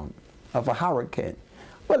storm, of a hurricane.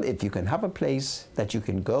 Well, if you can have a place that you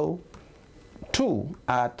can go to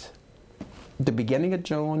at the beginning of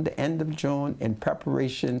June, the end of June, in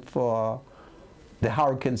preparation for the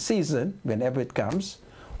hurricane season, whenever it comes,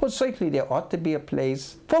 well, certainly there ought to be a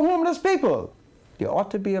place for homeless people. There ought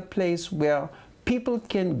to be a place where people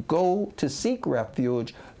can go to seek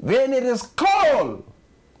refuge when it is cold.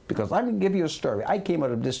 Because I'm going to give you a story. I came out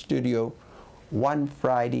of this studio one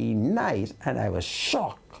Friday night and I was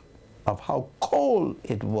shocked of how cold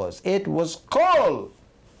it was. It was cold.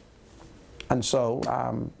 And so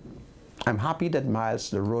I'm happy that Miles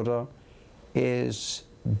LaRoda is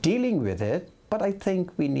dealing with it, but I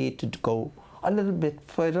think we need to go a little bit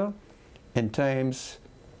further in terms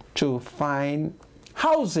to find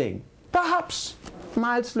housing. Perhaps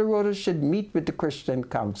Miles LaRoda should meet with the Christian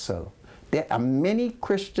Council. There are many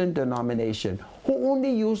Christian denominations who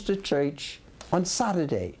only use the church on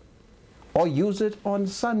Saturday or use it on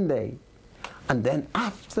Sunday. And then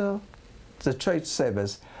after the church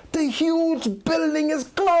service, the huge building is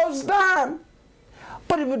closed down.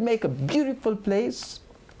 But it would make a beautiful place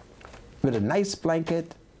with a nice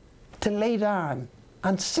blanket to lay down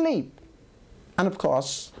and sleep. And of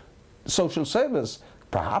course, social service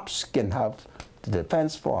perhaps can have the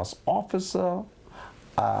Defense Force officer,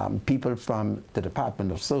 people from the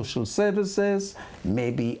Department of Social Services,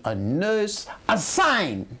 maybe a nurse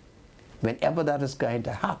assigned whenever that is going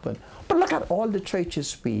to happen. But look at all the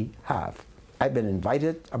churches we have. I've been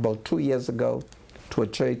invited about 2 years ago to a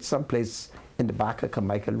church someplace in the back of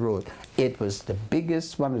Carmichael Road. It was the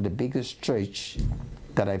biggest, one of the biggest church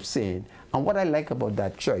that I've seen. And what I like about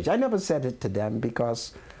that church, I never said it to them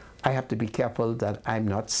because I have to be careful that I'm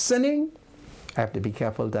not sinning. I have to be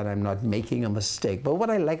careful that I'm not making a mistake. But what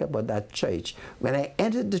I like about that church, when I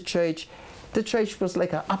entered the church was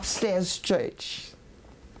like an upstairs church.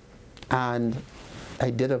 And I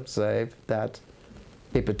did observe that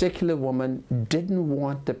a particular woman didn't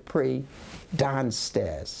want to pray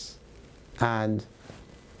downstairs. And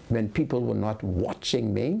when people were not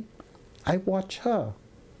watching me, I watched her,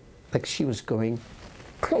 like she was going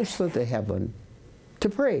closer to heaven to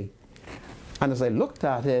pray. And as I looked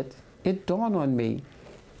at it, it dawned on me,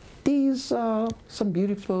 these are some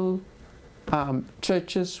beautiful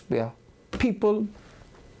churches where people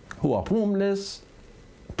who are homeless,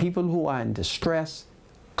 people who are in distress,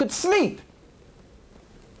 could sleep.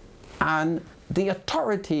 And the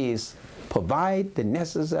authorities provide the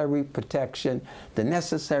necessary protection, the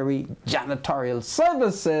necessary janitorial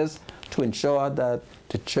services to ensure that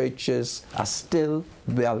the churches are still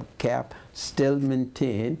well kept, still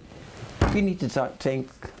maintained. We need to think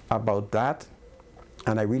about that,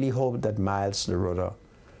 and I really hope that Miles Loroda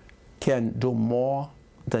can do more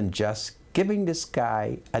than just giving this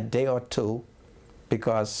guy a day or two,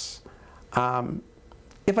 because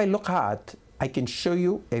if I look hard, I can show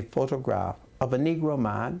you a photograph of a Negro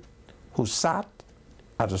man who sat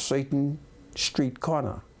at a certain street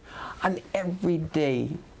corner, and every day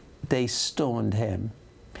they stoned him.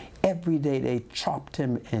 Every day they chopped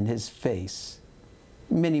him in his face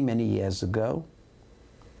many, many years ago.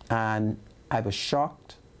 And I was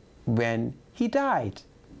shocked when he died.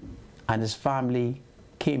 And his family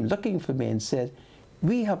came looking for me and said,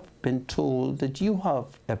 "We have been told that you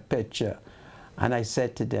have a picture." And I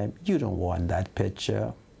said to them, "You don't want that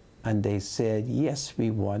picture." And they said, "Yes,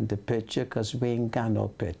 we want the picture because we ain't got no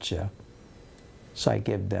picture." So I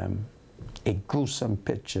gave them a gruesome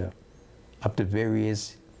picture of the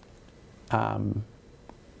various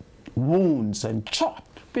wounds and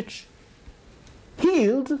chopped, which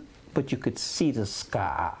healed, but you could see the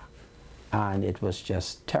scar. And it was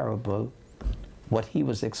just terrible what he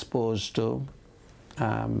was exposed to.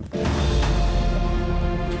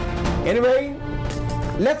 Anyway,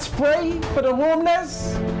 let's pray for the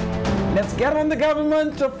homeless. Let's get on the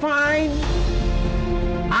government to find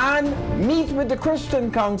and meet with the Christian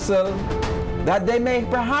Council that they may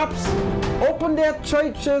perhaps open their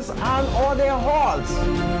churches and or their halls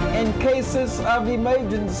in cases of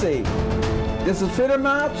emergency. This is Freedom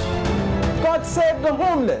March. God save the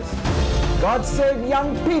homeless. God save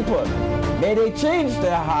young people. May they change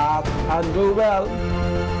their heart and do well.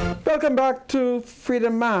 Welcome back to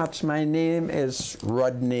Freedom March. My name is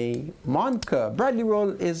Rodney Monker. Bradley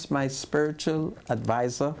Roll is my spiritual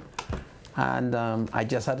advisor. And I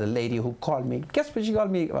just had a lady who called me. Guess what she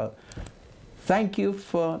called me? Thank you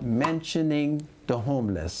for mentioning the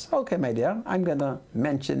homeless. Okay, my dear, I'm going to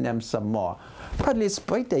mention them some more. Bradley, it's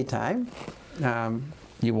birthday time.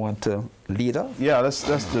 You want to lead us? Yeah,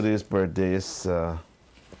 let's do these birthdays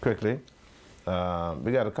quickly.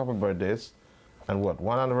 We got a couple birthdays. And what,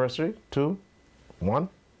 one anniversary? Two? One?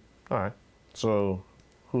 All right. So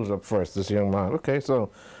who's up first? This young man. Okay, so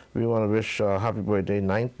we want to wish happy birthday,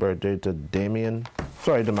 9th birthday to Damarian.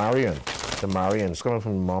 It's coming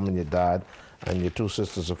from your mom and your dad and your two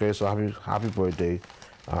sisters, okay? So happy birthday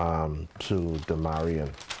to Damarian.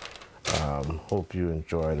 Hope you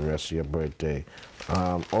enjoy the rest of your birthday.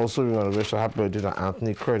 Also, we want to wish a happy birthday to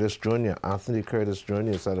Anthony Curtis Jr. Anthony Curtis Jr.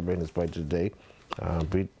 is celebrating his birthday today.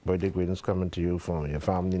 Birthday greetings coming to you from your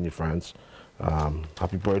family and your friends.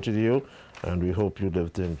 Happy birthday to you, and we hope you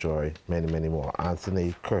live to enjoy many, many more.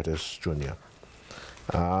 Anthony Curtis Jr.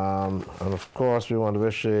 And of course, we want to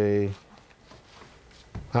wish a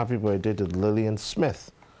happy birthday to Lillian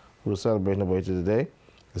Smith, who is celebrating her birthday today.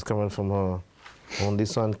 It's coming from her only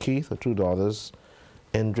son, Keith, her two daughters,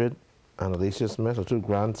 Indrid and Alicia Smith, her two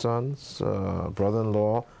grandsons,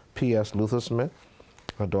 brother-in-law, P.S. Luther Smith,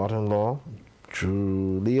 her daughter-in-law,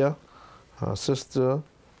 Julia, her sister,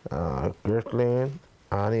 Gertline,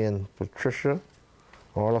 Annie and Patricia,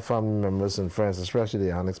 all our family members and friends, especially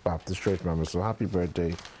the Annex Baptist Church members. So happy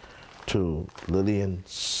birthday to Lillian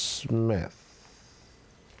Smith.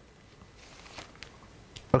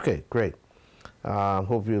 Okay, great.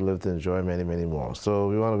 Hope you live to enjoy many, many more. So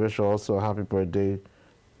we want to wish also a happy birthday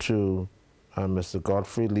to Mr.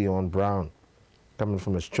 Godfrey Leon Brown, coming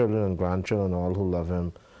from his children and grandchildren, all who love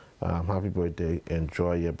him. Happy birthday.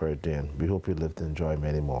 Enjoy your birthday, and we hope you live to enjoy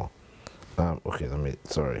many more. Okay,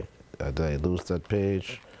 sorry. Did I lose that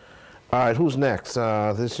page? All right, who's next?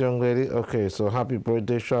 This young lady. Okay, so happy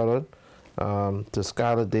birthday, Charlotte. To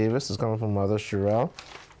Skylar Davis is coming from Mother Sherelle.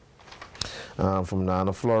 From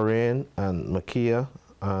Nana Florian and Makia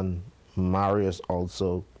and Marius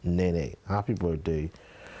also Nene. Happy birthday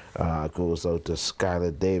goes out to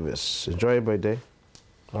Skylar Davis. Enjoy your birthday.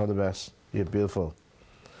 All the best. You're beautiful.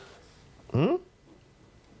 All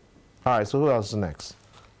right, so who else is next?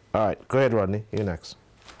 All right, go ahead, Rodney. You're next.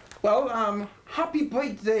 Well, happy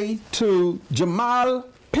birthday to Jamal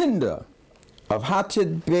Pinder of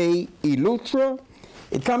Hatchet Bay, Eleuthera.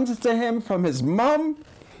 It comes to him from his mom,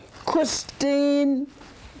 Christine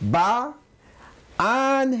Ba,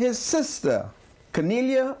 and his sister,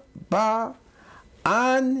 Cornelia Ba,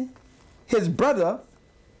 and his brother,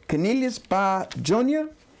 Cornelius Ba Jr.,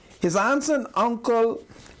 his aunts and uncle,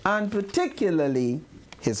 and particularly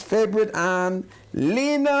his favorite aunt,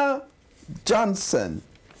 Lena Johnson.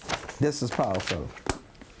 This is powerful.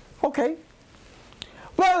 Okay.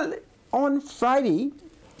 Well, on Friday,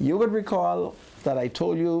 you would recall that I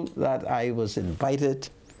told you that I was invited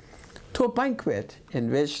to a banquet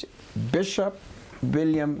in which Bishop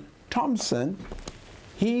William Thompson,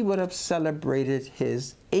 he would have celebrated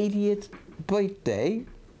his 80th birthday,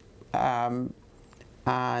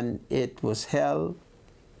 and it was held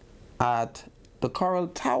at the Coral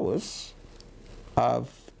Towers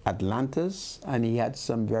of Atlantis, and he had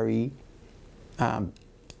some very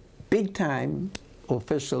big-time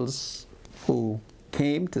officials who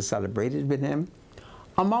came to celebrate it with him.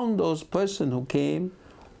 Among those persons who came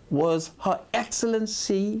was Her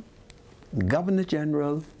Excellency Governor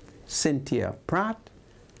General Cynthia Pratt,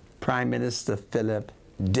 Prime Minister Philip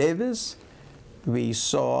Davis. We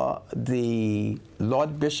saw the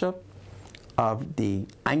Lord Bishop of the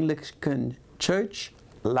Anglican Church,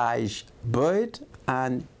 Lige Bird,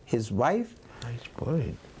 and his wife. Lige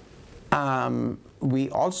Bird. We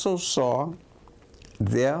also saw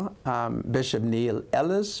there Bishop Neil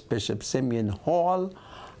Ellis, Bishop Simeon Hall,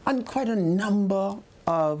 and quite a number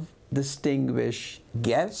of distinguished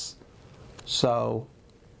guests. So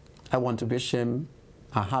I want to wish him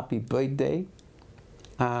a happy birthday,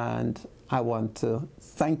 and I want to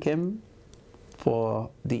thank him for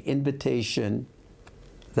the invitation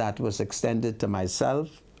that was extended to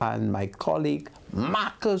myself and my colleague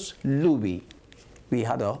Marcus Louis. We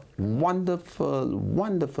had a wonderful,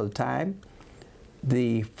 wonderful time.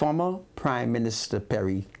 The former Prime Minister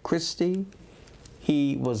Perry Christie,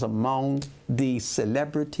 he was among the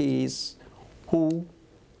celebrities who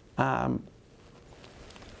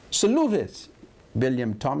saluted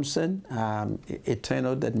William Thompson. It turned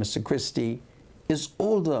out that Mr. Christie is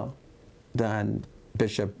older than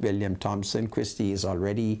Bishop William Thompson. Christie is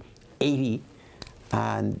already 80,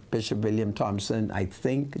 and Bishop William Thompson, I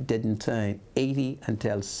think, didn't turn 80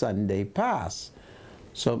 until Sunday passed.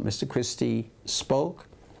 So Mr. Christie spoke.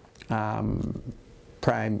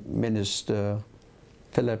 Prime Minister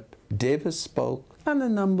Philip Davis spoke, and a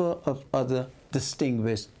number of other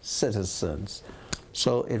distinguished citizens.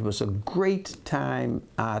 So it was a great time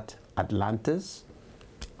at Atlantis,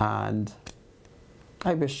 and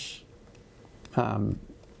I wish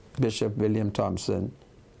Bishop William Thompson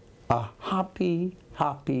a happy,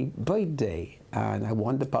 happy birthday. And I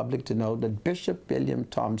want the public to know that Bishop William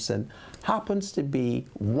Thompson happens to be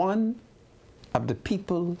one of the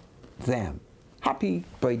people them. Happy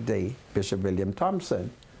birthday, Bishop William Thompson.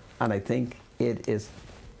 And I think it is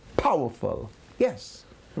powerful. Yes.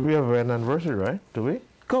 We have an anniversary, right? Do we?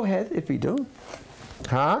 Go ahead if we do.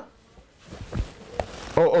 Huh?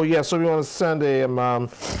 Oh yeah, so we want to send a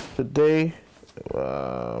today,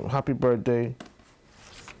 happy birthday.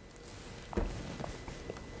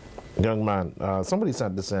 Young man, somebody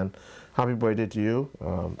sent this in. Happy birthday to you.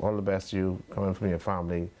 All the best to you, coming from your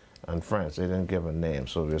family and friends. They didn't give a name,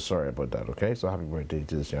 so we're sorry about that, okay? So happy birthday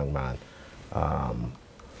to this young man.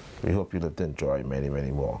 We hope you live to enjoy many,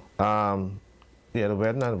 many more. Yeah, the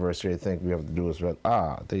wedding anniversary, I think we have to do as well.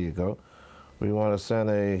 There you go. We want to send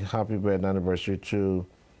a happy wedding anniversary to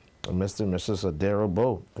Mr. and Mrs. Adero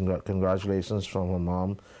Bow. Congratulations from her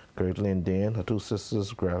mom, Gertrude and Dan, her two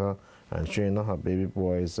sisters, Greta and Trina, her baby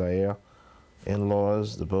boy, Zaire,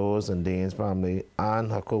 in-laws, the Bows and Dane's family,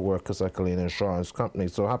 and her co-workers at Kalina Insurance Company.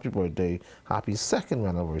 So happy birthday, happy second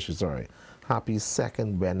anniversary, sorry. Happy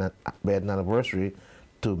second wedding anniversary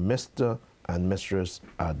to Mr. and Mistress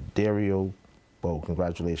Adero Bow.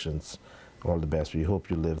 Congratulations, all the best. We hope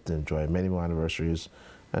you live to enjoy many more anniversaries,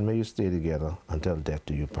 and may you stay together until death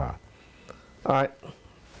do you part. All right,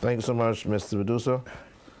 thank you so much, Mr. Producer.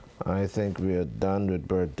 I think we are done with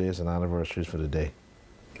birthdays and anniversaries for the day.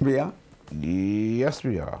 We are? Yes,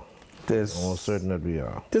 we are. Almost certain that we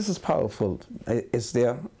are. This is powerful. Is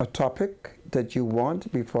there a topic that you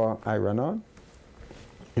want before I run on?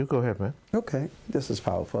 You go ahead, man. Okay, this is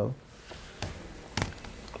powerful.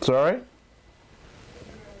 Sorry?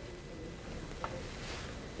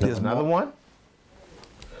 There's There's another more. one?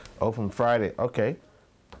 Oh, from Friday. Okay.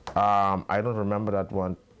 I don't remember that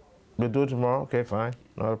one. We'll do it tomorrow. Okay, fine.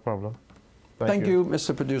 Not a problem. Thank you,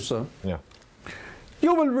 Mr. Producer. Yeah.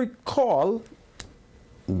 You will recall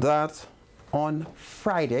that on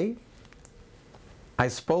Friday, I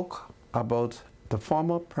spoke about the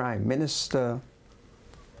former Prime Minister,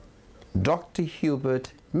 Dr.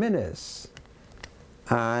 Hubert Minnis,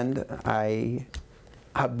 and I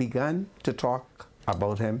have begun to talk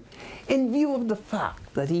about him in view of the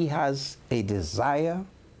fact that he has a desire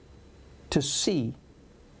to see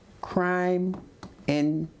crime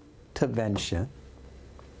intervention.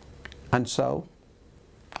 And so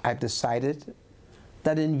I've decided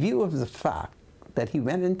that in view of the fact that he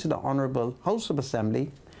went into the Honorable House of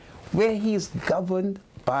Assembly, where he is governed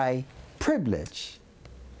by privilege,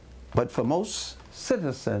 but for most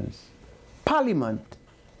citizens, Parliament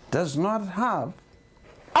does not have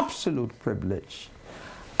absolute privilege.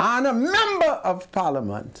 And a member of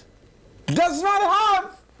Parliament does not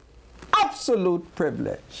have absolute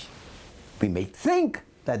privilege. We may think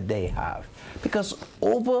that they have, because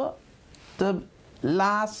over the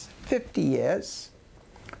last 50 years,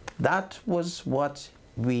 that was what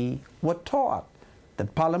we were taught,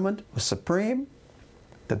 that Parliament was supreme,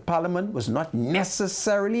 that Parliament was not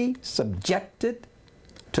necessarily subjected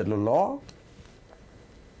to the law,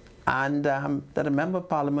 and that a member of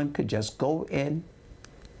Parliament could just go in,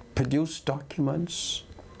 produce documents,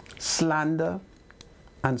 slander,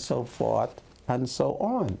 and so forth, and so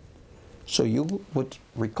on. So you would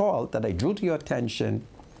recall that I drew to your attention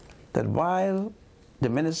that while the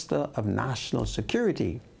Minister of National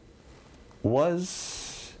Security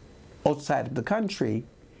was outside of the country,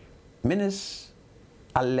 Minnis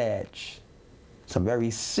alleged some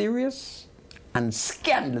very serious and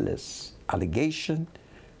scandalous allegation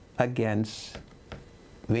against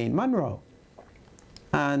Wayne Monroe.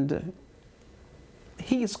 And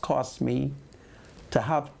he has caused me to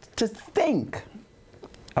have to think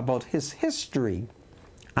about his history.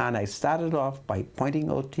 And I started off by pointing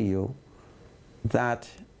out to you that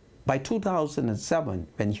by 2007,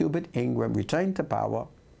 when Hubert Ingraham returned to power,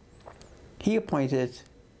 he appointed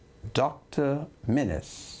Dr.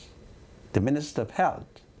 Minnis, the Minister of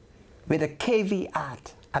Health, with a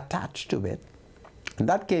caveat attached to it. And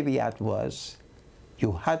that caveat was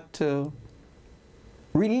you had to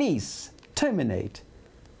terminate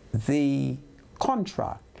the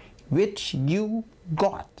contract which you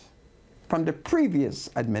got from the previous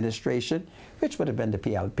administration, which would have been the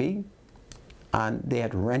PLP, and they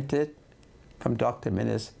had rented from Dr.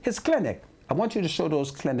 Minnis his clinic. I want you to show those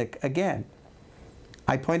clinic again.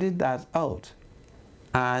 I pointed that out.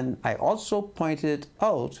 And I also pointed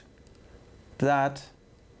out that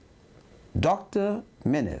Dr.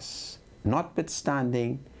 Minnis,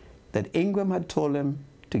 notwithstanding that Ingram had told him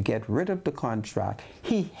to get rid of the contract,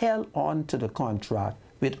 he held on to the contract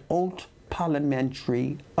without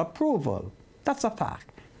parliamentary approval. That's a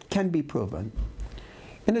fact, can be proven.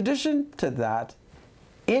 In addition to that,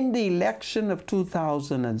 in the election of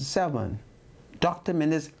 2007, Dr.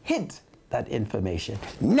 Minnis hid that information,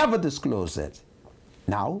 never disclosed it.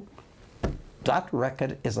 Now, that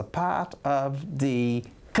record is a part of the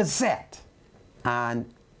Gazette, and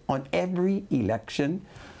on every election,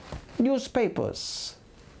 newspapers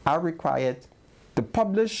are required to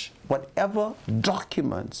publish whatever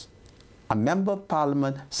documents a member of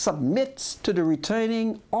Parliament submits to the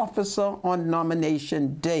returning officer on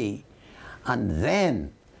nomination day, and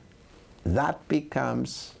then that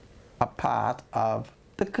becomes a part of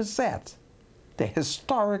the Gazette, the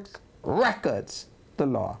historic records, the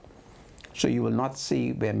law. So you will not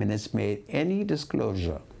see where Minnis made any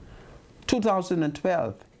disclosure.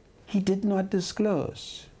 2012, he did not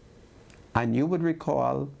disclose. And you would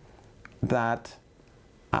recall that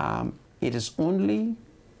it is only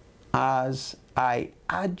as I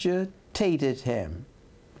agitated him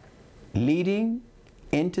leading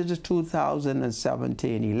into the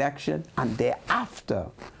 2017 election and thereafter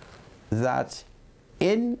that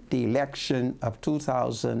in the election of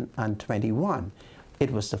 2021,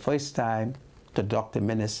 it was the first time that Dr.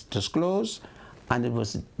 Minnis disclosed, and it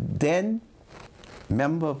was then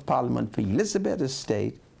Member of Parliament for Elizabeth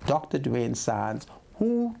Estate, Dr. Dwayne Sands,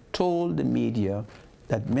 who told the media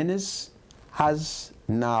that Minnis has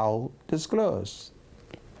now disclosed.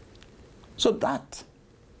 So that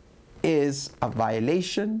is a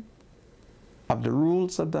violation of the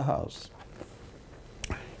rules of the House.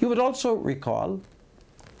 You would also recall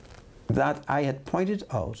that I had pointed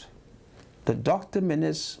out that Dr.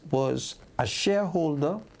 Minnis was a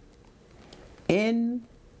shareholder in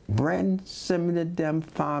Brent Simnadem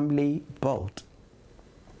family boat.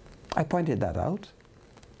 I pointed that out.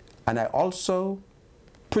 And I also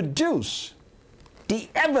produced the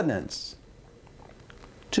evidence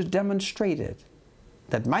to demonstrate it,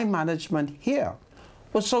 that my management here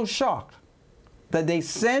was so shocked that they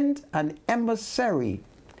sent an emissary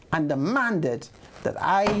and demanded that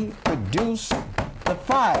I produce the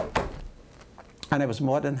file. And I was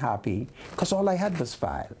more than happy, because all I had was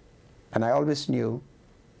file. And I always knew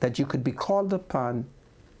that you could be called upon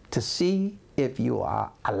to see if you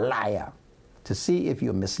are a liar, to see if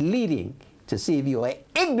you're misleading, to see if you are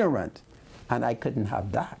ignorant. And I couldn't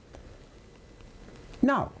have that.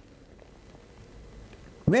 Now,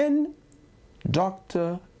 when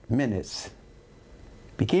Dr. Minnis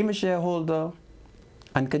became a shareholder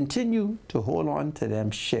and continued to hold on to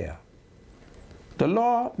them share, the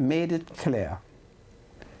law made it clear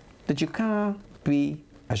that you can't be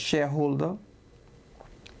a shareholder,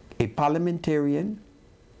 a parliamentarian,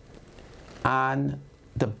 and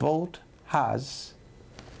the boat has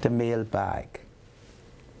the mail bag.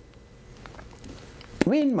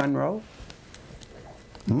 Wayne Monroe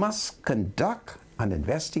must conduct an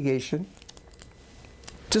investigation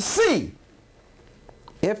to see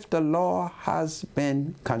if the law has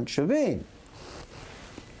been contravened.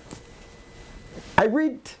 I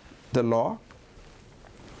read the law,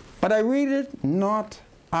 but I read it not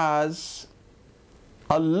as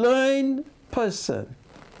a learned person.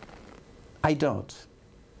 I don't.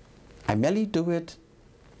 I merely do it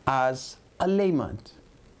as a layman.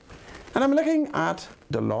 And I'm looking at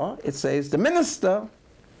the law. It says the minister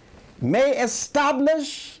may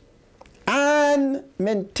establish and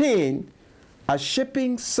maintain a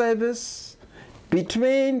shipping service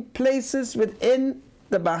between places within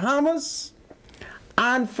the Bahamas,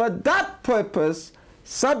 and for that purpose,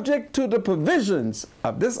 subject to the provisions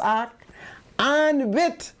of this act and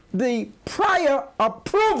with the prior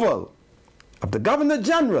approval of the Governor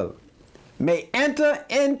General, may enter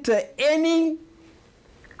into any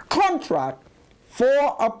contract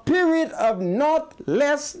for a period of not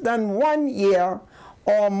less than 1 year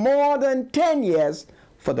or more than 10 years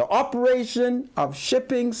for the operation of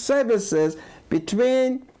shipping services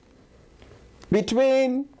between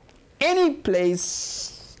any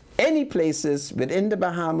places within the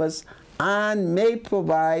Bahamas, and may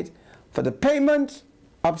provide for the payment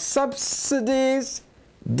of subsidies,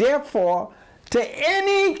 therefore, to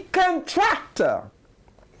any contractor.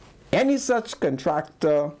 Any such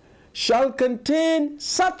contractor shall contain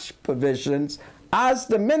such provisions as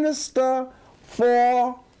the Minister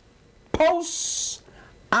for Posts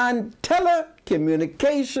and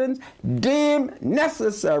Telecommunications deem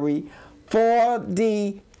necessary for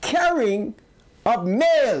the carrying of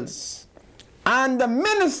mails, and the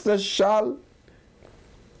minister shall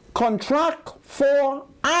contract for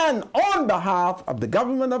and on behalf of the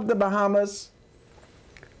government of the Bahamas,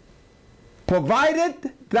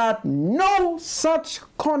 provided that no such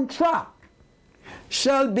contract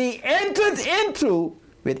shall be entered into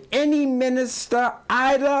with any minister,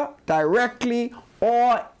 either directly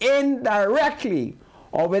or indirectly,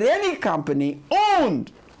 or with any company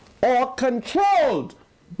owned or controlled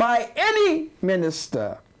by any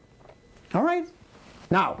minister. All right?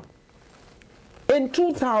 Now, in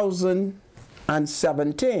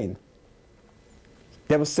 2017,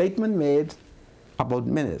 there was a statement made about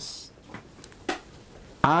Minnis.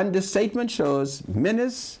 And the statement shows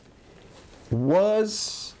Minnis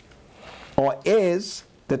was or is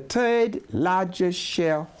the third largest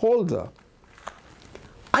shareholder.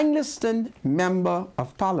 Anglican Member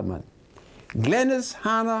of Parliament Glenys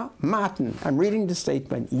Hannah Martin, I'm reading the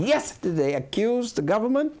statement, yesterday accused the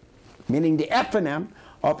government, meaning the FNM,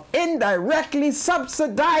 of indirectly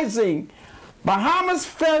subsidizing Bahamas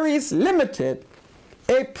Ferries Limited,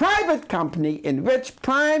 a private company in which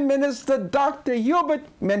Prime Minister Dr. Hubert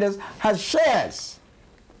Minnis has shares.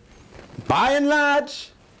 By and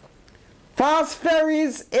large, Fast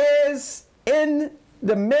Ferries is in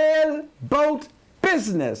the mail boat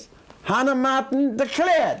business, Hannah Martin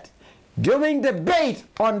declared during debate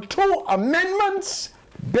on 2 amendments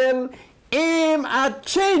bill aimed at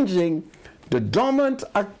changing the dormant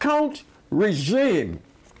account regime.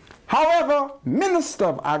 However, Minister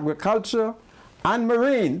of Agriculture and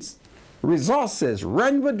Marine Resources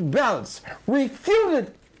Renwood Wells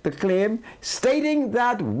refuted the claim, stating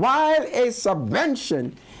that while a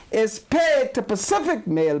subvention is paid to Pacific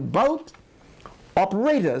Mail boat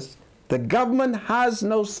operators, the government has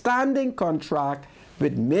no standing contract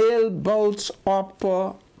with mail boats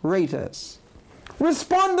operators.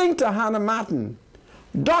 Responding to Hannah Martin,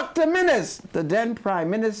 Dr. Minnis, the then Prime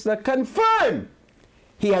Minister, confirmed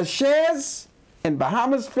he has shares in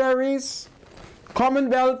Bahamas Ferries,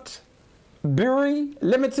 Commonwealth Brewery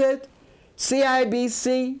Limited,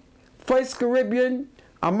 CIBC, First Caribbean,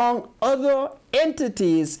 among other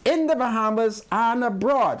entities in the Bahamas and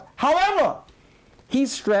abroad. However, he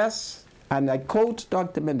stressed, and I quote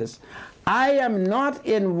Dr. Minnis, "I am not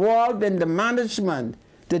involved in the management,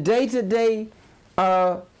 the day-to-day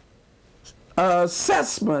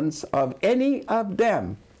assessments of any of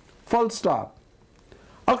them." Full stop.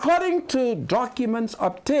 According to documents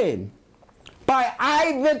obtained by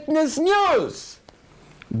Eyewitness News,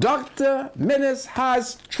 Dr. Minnis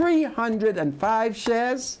has 305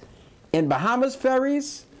 shares in Bahamas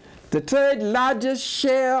Ferries, the third largest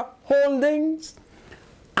shareholdings,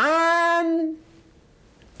 and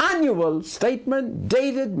annual statement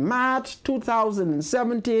dated March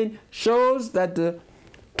 2017 shows that the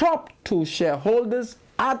top two shareholders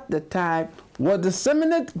at the time were the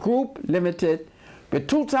Seminit Group Limited with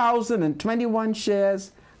 2,021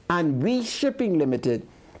 shares and We Shipping Limited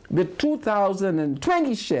with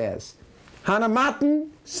 2,020 shares. Hannah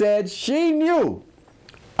Martin said she knew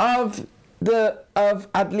of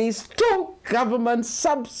at least two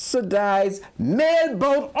government-subsidized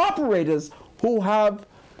mailboat operators who have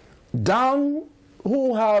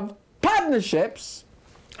partnerships.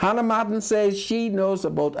 Hannah Martin says she knows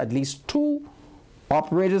about at least two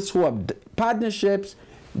operators who have partnerships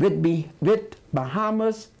with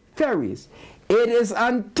Bahamas Ferries. It is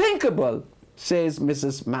unthinkable, says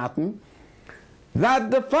Mrs. Martin, that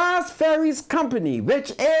the Fast Ferries Company,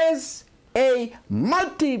 which is a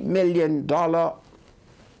multi-million-dollar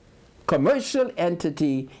commercial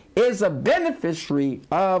entity, is a beneficiary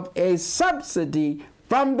of a subsidy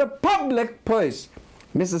from the public purse.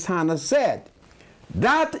 Mrs. Hannah said,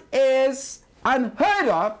 that is unheard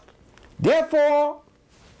of. Therefore,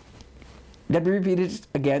 let me repeat it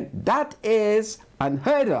again, that is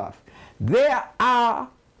unheard of. There are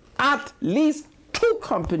at least two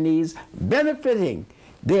companies benefiting.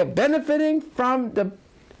 They're benefiting from the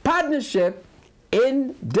partnership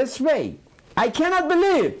in this way. I cannot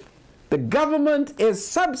believe the government is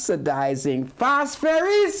subsidizing fast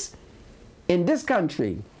ferries in this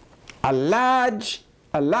country. A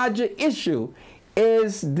larger issue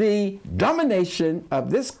is the domination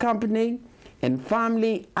of this company in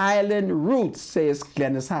family island routes, says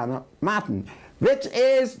Glennis Hannah Martin, which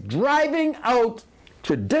is driving out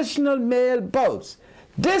traditional mail boats.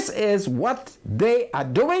 This is what they are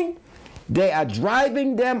doing. They are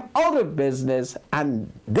driving them out of business,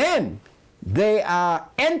 and then they are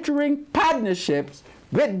entering partnerships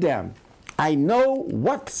with them. I know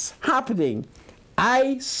what's happening.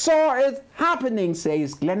 I saw it happening,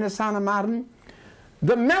 says Glennis Hannah Martin.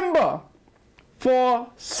 The member for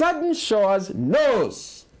Southern Shores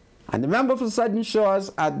knows, and the member for Southern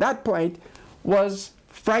Shores at that point was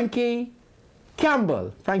Frankie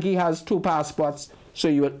Campbell. Frankie has two passports, so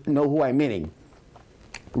you know who I'm meaning.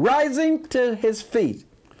 Rising to his feet,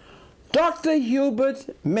 Dr. Hubert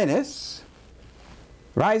Minnis,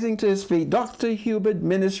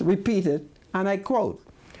 repeated, and I quote,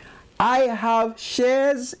 "I have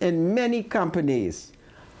shares in many companies,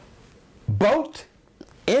 both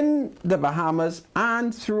in the Bahamas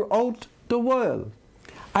and throughout the world.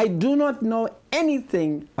 I do not know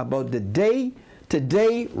anything about the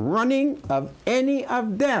day-to-day running of any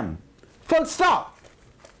of them." Full stop.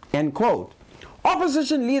 End quote.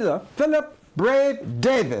 Opposition leader Philip Brave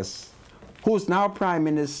Davis, who's now Prime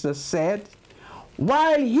Minister, said,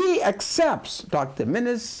 while he accepts Dr.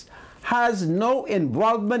 Minnis has no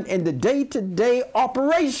involvement in the day-to-day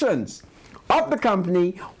operations of the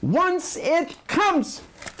company, once it comes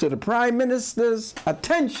to the Prime Minister's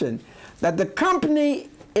attention that the company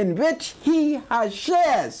in which he has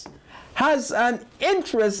shares has an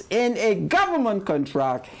interest in a government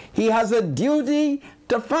contract, he has a duty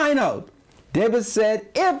to find out. Davis said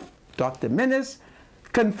if Dr. Minnis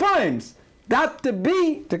confirms that to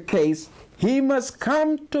be the case, he must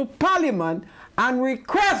come to Parliament and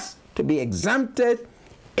request to be exempted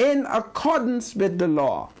in accordance with the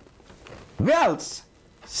law. Wells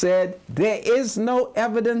said there is no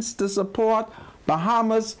evidence to support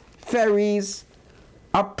Bahamas Ferries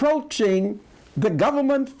approaching the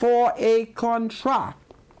government for a contract.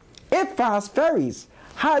 If Fast Ferries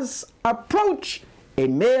has approached a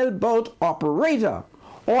mailboat operator,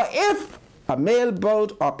 or if a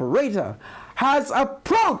mailboat operator has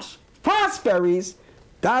approached Fast Ferries,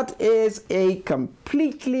 that is a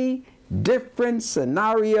completely different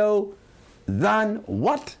scenario than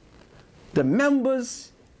what the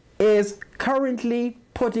members is currently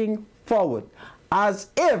putting forward, as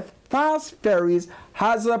if Fast Ferries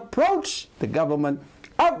has approached the government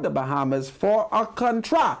of the Bahamas for a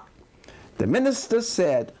contract. The minister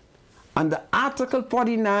said, under Article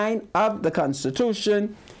 49 of the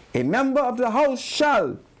Constitution, a member of the House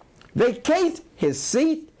shall vacate his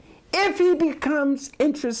seat if he becomes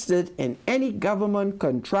interested in any government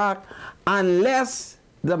contract unless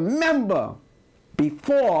the member,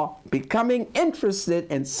 before becoming interested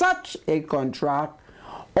in such a contract,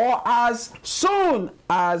 or as soon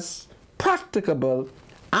as practicable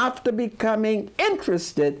after becoming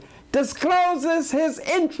interested, discloses his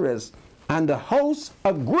interest and the host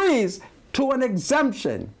agrees to an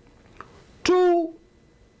exemption. To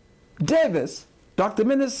Davis, Dr.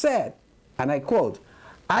 Minnis said, and I quote,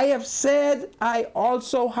 "I have said I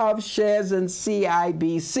also have shares in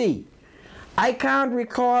CIBC. I can't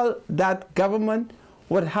recall that government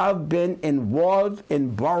would have been involved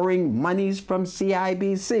in borrowing monies from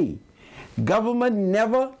CIBC. Government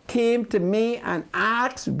never came to me and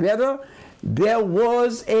asked whether there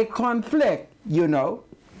was a conflict, you know.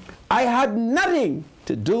 I had nothing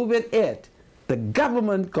to do with it. The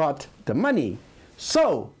government got the money.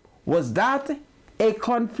 So, was that a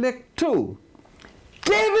conflict too?"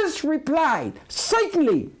 Davis replied,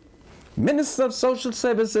 "Certainly." Minister of Social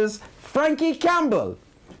Services Frankie Campbell,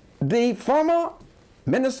 the former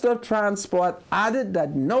Minister of Transport, added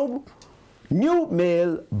that no new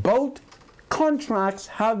mail boat contracts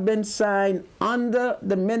have been signed under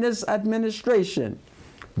the Minnis administration.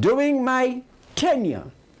 During my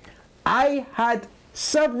tenure, I had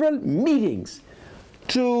several meetings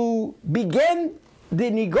to begin the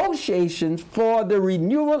negotiations for the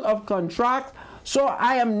renewal of contracts, so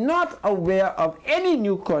I am not aware of any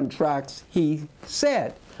new contracts, he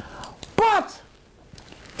said. But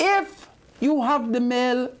if you have the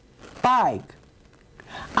mail bag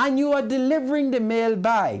and you are delivering the mail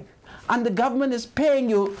bag and the government is paying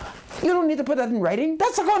you, you don't need to put that in writing.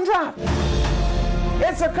 That's a contract.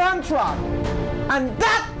 It's a contract. And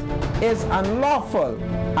that is unlawful.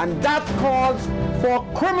 And that calls for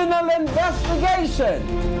criminal investigation.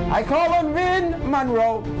 I call on Vin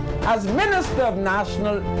Monroe as Minister of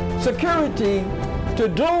National Security to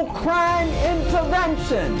do crime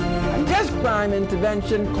intervention. And this crime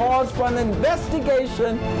intervention calls for an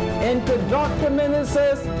investigation into Dr.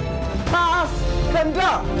 Minnis's past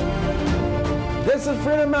conduct. This is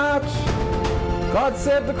Freedom March. God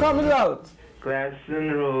save the Commonwealth.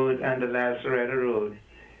 Gladstone Road and the Lazaretto Road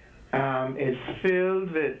is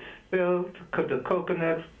filled with the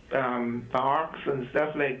coconut barks and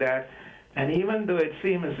stuff like that. And even though it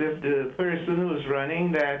seems as if the person who's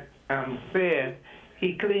running that fair,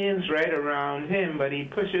 he cleans right around him, but he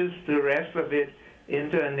pushes the rest of it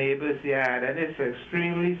into a neighbor's yard, and it's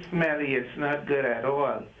extremely smelly. It's not good at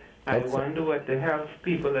all. I wonder what the health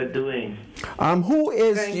people are doing. Who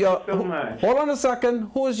is Thank your? you so much. Hold on a second.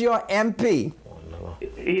 Who is your MP?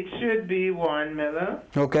 It should be Warren Miller.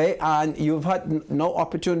 Okay, and you've had no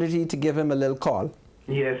opportunity to give him a little call.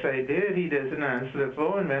 Yes, I did. He doesn't answer the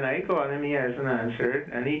phone. When I call him, he hasn't answered,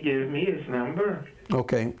 and he gave me his number.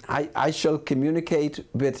 Okay, I shall communicate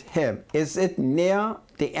with him. Is it near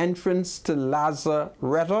the entrance to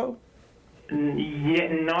Lazaretto?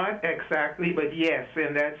 Yeah, not exactly, but yes,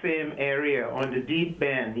 in that same area on the deep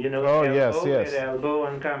bend. You know, Oh, elbow, yes, yes. where the elbow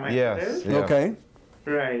and come like Yes. this. Yeah. Okay.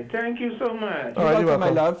 Right. Thank you so much. You're right, you're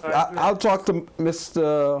welcome, my welcome. love. I'll talk to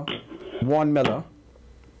Mr. Warren Miller.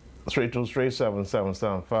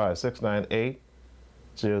 323-775-698.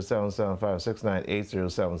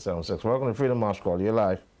 0775-698-0776. Welcome to Freedom March Call. You're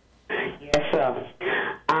live. Yes, sir.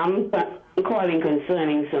 I'm calling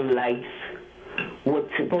concerning some lights what's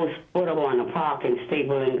supposed to put up on the park in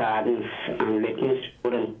Stapleton Gardens on Litmus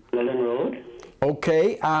Road and Lillian Road.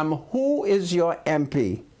 Okay, who is your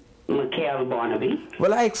MP? Mikhail Barnaby.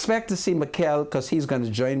 Well, I expect to see Mikhail because he's going to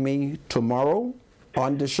join me tomorrow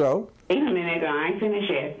on the show. Wait a minute, I ain't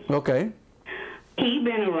finished yet. Okay. He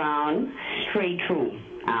been around straight through.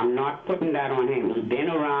 I'm not putting that on him. He's been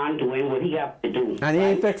around doing what he have to do. And he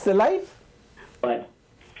ain't fixed the light? But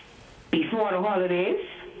before the holidays,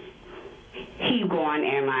 he gone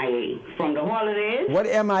MIA. From the holidays... What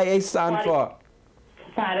MIA stand for?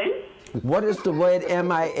 Pardon? What does the word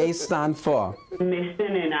MIA stand for?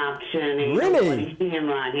 Missing in action. Ain't Really? nobody see him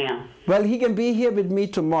around here. Well, he can be here with me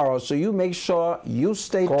tomorrow, so you make sure you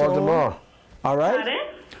stay tuned. Call tomorrow. All right? Pardon?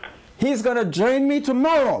 He's going to join me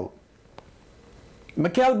tomorrow.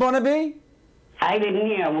 Mikhail Barnaby? I didn't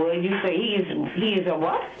hear a word you say. He is a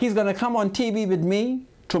what? He's going to come on TV with me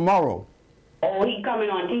tomorrow. Oh, he coming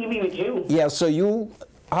on TV with you. Yeah, so you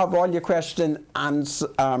have all your questions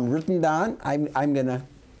written down. I'm going to...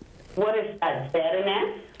 What is that, better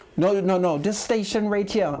than? No. This station right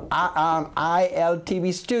here,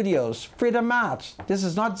 ILTV Studios, Freedom March. This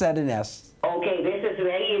is not ZNS. Okay, this is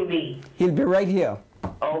where he'll be. He'll be right here.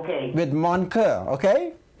 Okay. With Monker,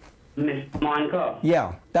 okay? Mr. Monker.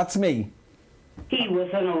 Yeah, that's me. He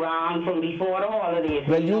wasn't around from before the holidays.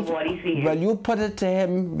 Well, you put it to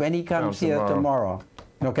him when he comes here tomorrow.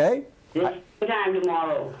 Okay? What time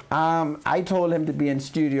tomorrow? I told him to be in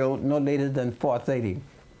studio no later than 4:30.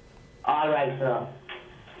 All right, sir.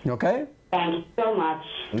 Okay? Thank you so much.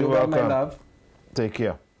 You're welcome, welcome. my love. Take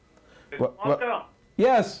care. Monka,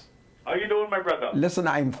 Yes. how you doing, my brother? Listen,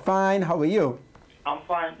 I'm fine. How are you? I'm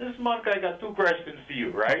fine. This month I got 2 questions for you,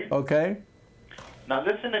 right? Okay. Now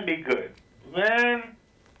listen to me good. When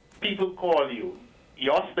people call you,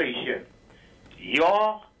 your station,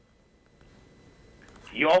 your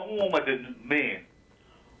home at the main,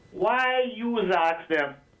 why you ask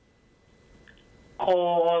them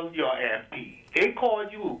call your MP? They call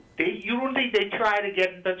you. You don't think they try to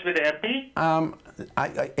get in touch with the MP?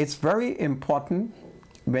 It's very important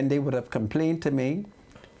when they would have complained to me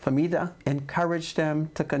for me to encourage them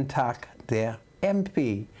to contact their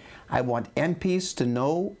MP. I want MPs to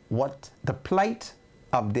know what the plight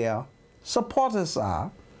of their supporters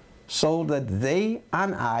are so that they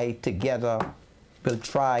and I together will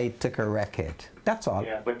try to correct it. That's all.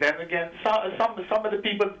 Yeah, but then again, some of the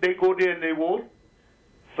people, they go there and they vote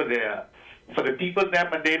for the people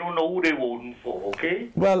them, and they don't know who they're voting for, okay?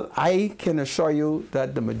 Well, I can assure you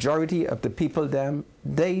that the majority of the people them,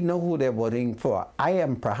 they know who they're voting for. I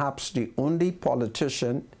am perhaps the only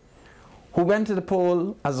politician who went to the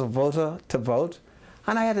poll as a voter to vote,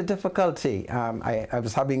 and I had a difficulty. I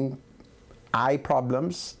was having eye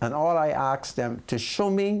problems, and all I asked them to show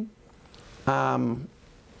me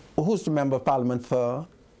who's the member of parliament for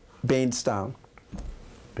Bainstown.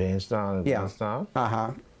 Bainstown. Yeah.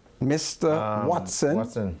 Bainstown? Mr.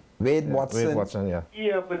 Watson. Wade Watson. Wade Watson, yeah.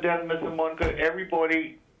 Yeah, but then, Mr. Monica,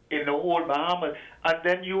 everybody in the whole Bahamas, and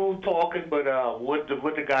then you talking about what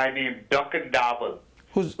the guy named Duck and Dabble.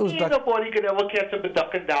 Who's Ain't Duck? nobody could ever catch up with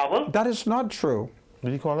Duck and Dabble. That is not true. What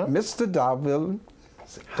do you call him? Mr. Darville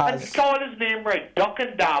And has... call his name right, Duck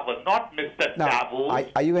and Dabble, not Mr. Dabble.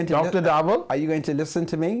 Are you going to Dr. Darville? Are you going to listen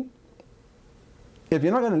to me? If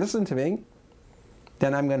you're not going to listen to me,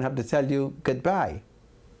 then I'm going to have to tell you goodbye.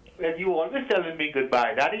 And you always telling me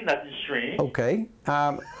goodbye. That ain't nothing strange. Okay.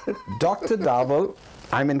 Dr. Darville,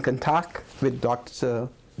 I'm in contact with Dr.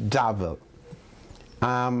 Darville.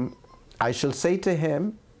 I shall say to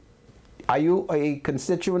him, are you a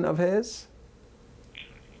constituent of his?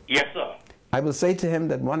 Yes, sir. I will say to him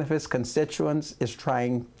that one of his constituents is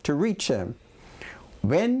trying to reach him.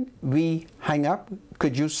 When we hang up,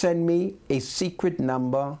 could you send me a secret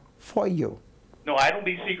number for you? No, I don't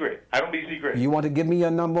be secret. I don't be secret. You want to give me your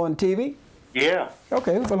number on TV? Yeah.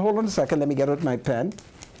 Okay, well, hold on a second. Let me get out my pen.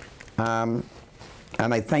 And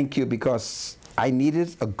I thank you because I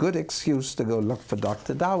needed a good excuse to go look for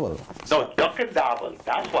Dr. Dowell. No, Duck and Dabble.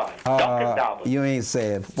 That's why. Duck and Dabble. You ain't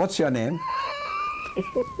say it. What's your name?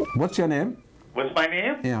 What's your name? What's my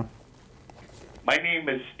name? Yeah. My name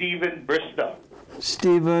is Stephen Bristow.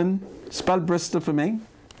 Stephen, spell Bristol for me.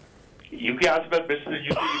 You can't spell Bristol.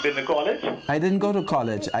 You've been to college? I didn't go to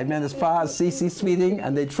college. I went as far as C.C. Sweeting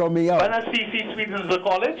and they throw me out. When I C.C. Sweeten's the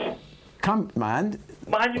college? Come, man.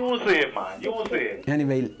 Man, you won't say it, man. You won't say it.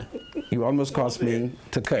 Anyway, you almost caused me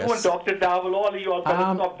to curse. You and Dr. Dowell, all of you all better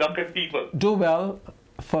stop ducking people. Do well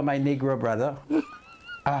for my Negro brother.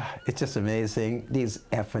 It's just amazing, these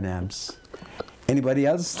F&Ms. Anybody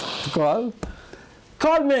else to call?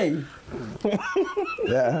 Call me!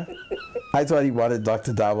 Yeah. I thought he wanted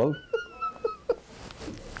Dr. Dowell.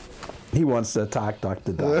 He wants to attack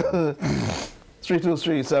Dr. Dowell.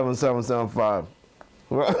 323-7775.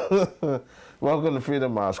 Welcome to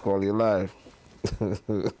Freedom March. Call you live.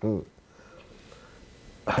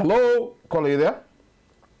 Hello? Caller, you there?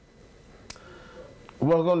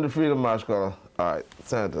 Welcome to Freedom March, caller. All right,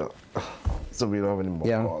 Senator. So we don't have any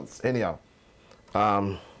more calls. Anyhow,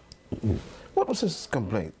 what was his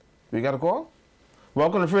complaint? We got a call?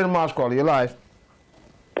 Welcome to Freedom March, caller. You're live.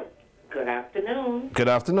 Good afternoon. Good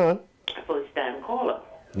afternoon. First time caller.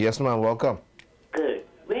 Yes, ma'am. Welcome. Good.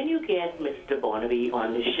 When you get Mr. Barnaby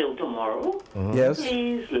on the show tomorrow, Yes.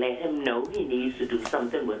 please let him know he needs to do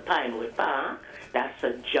something with Pinewood Park. That's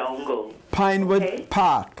a jungle. Pinewood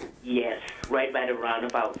Park. Yes, right by the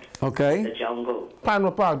roundabout. Okay. The jungle.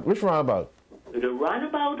 Pinewood Park. Which roundabout? The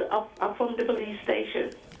roundabout up from the police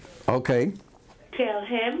station. Okay. Tell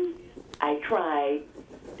him I tried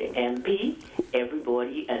the MP,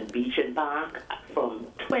 everybody, and Beach and Park from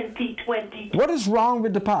 2020. What is wrong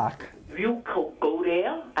with the park? You go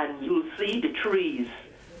there and you'll see the trees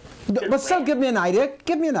But still, give me an idea.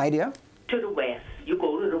 Give me an idea. To the west. You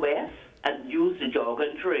go to the west and use the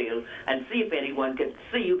jogging trail and see if anyone can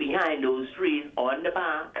see you behind those trees on the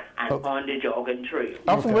park and on the jogging trail.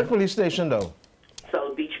 I'm from what police station, though?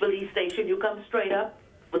 South Beach Police Station. You come straight up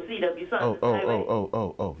for CW Sun.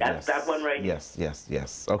 Oh, That's that one right here.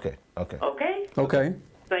 Yes. Okay. Okay? Okay.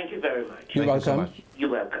 Thank you very much. You're welcome. So much. You're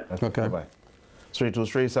welcome. Okay. Bye.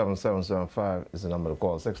 323-7775 is the number to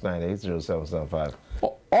call. 698-0775.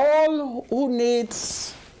 All who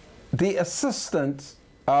needs the assistance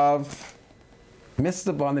of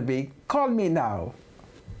Mr. Barnaby, call me now.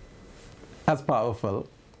 That's powerful.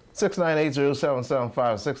 698-0775,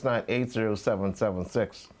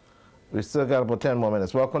 698-0776. We still got about 10 more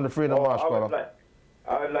minutes. Welcome to Freedom March, caller.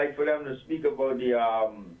 I would like for them to speak about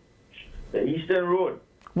the Eastern Road.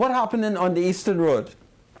 What happening on the Eastern Road?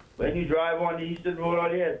 When you drive on the Eastern Road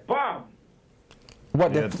out here, bam!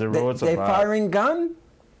 What, Yeah, the roads are they bad. firing gun?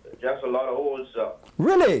 Just a lot of holes,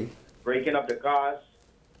 Really? breaking up the cars,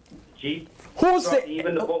 Jeep, Who's truck, the,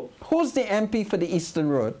 even the boat. who's the MP for the Eastern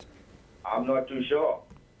Road? I'm not too sure.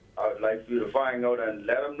 I would like for you to find out and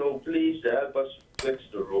let them know, please, to help us fix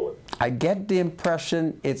the road. I get the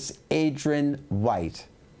impression it's Adrian White.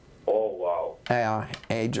 Oh, wow.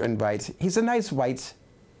 Adrian White. He's a nice white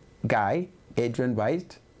guy, Adrian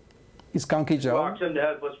White. He's Conky Joe. Ask him to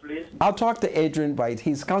help us, please. I'll talk to Adrian White.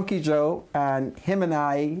 He's Conky Joe, and him and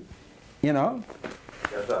I, you know,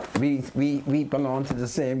 Yes, sir. we belong to the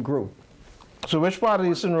same group. So which part of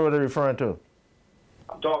the Eastern Road are you referring to?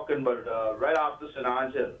 I'm talking about right after St.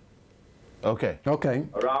 Anne's Hill, Okay. Okay.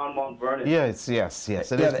 around Mount Vernon. Yes. It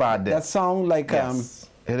is bad there. That sound like Yes,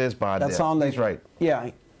 it is bad that there. sound like He's right. Yeah.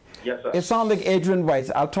 Yes, sir. It sounds like Adrian White.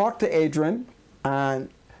 I'll talk to Adrian and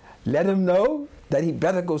let him know that he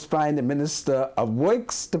better go find the Minister of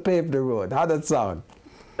Works to pave the road. How that sound?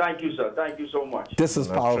 Thank you, sir. Thank you so much. This is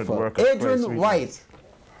That should powerful. work as Adrian well, White,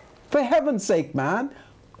 for heaven's sake, man,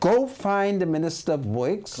 go find the Minister of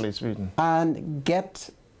Works Clay Sweden. and get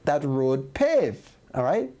that road paved. All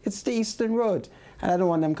right? It's the Eastern Road. And I don't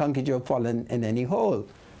want them Conky Joe falling in any hole.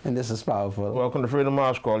 And this is powerful. Welcome to Freedom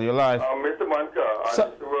March, call. You're live. Mr. Manka, on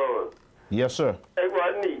So- the road. Yes, sir. Hey,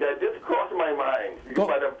 Rodney, that just crossed my mind. You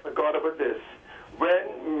might have forgot about this.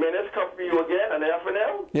 When minutes come for you again and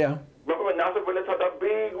F&M, Yeah. remember when NASA Village had that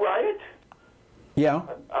big riot? Yeah,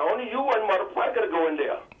 Only you and Mother Pike gotta go in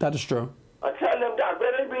there. that is true. I tell them that,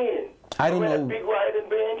 where they been? I don't Remember know. that big riot in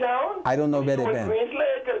Baintown? I don't know where You they've and been. Green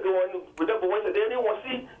Slade gotta go in with the boys, and they didn't want to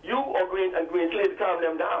see you or Green Slade calm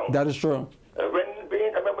them down. That is true. When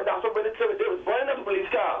I remember NASA Village, they was burning up the police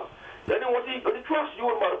cars. They didn't want to see, but they trust you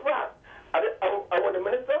and Mother Pratt. I want the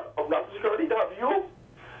Minister of National Security to have you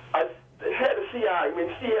as the head of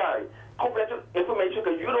CI, confidential information,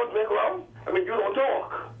 because you don't make around, you don't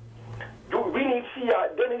talk. We need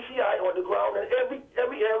CI, they need CI on the ground in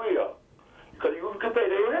every area. Because you can pay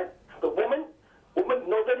the rent, the woman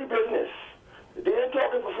knows their business. They ain't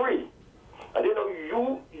talking for free. And they know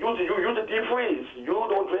you use the deep freeze. You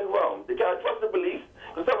don't drink rum. They can't trust the police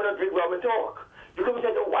because some of them drink rum and talk. You come and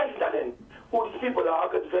say, why is that in? Who these people are,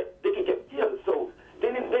 because they can get killed. So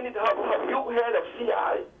they need to have a new head of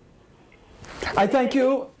CI. I thank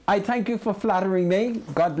you. I thank you for flattering me.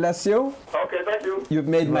 God bless you. Okay, thank you. You've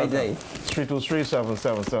made my day.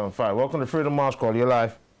 323-7775. Welcome to Freedom March, call. You're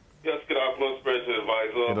live. Yes, good afternoon, Spiritual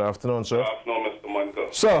Advisor. Good afternoon, sir. Good afternoon, Mr. Manka.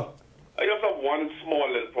 Sir, I just have one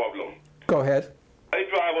small little problem. go ahead. I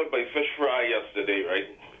drive out by Fish Fry yesterday, right?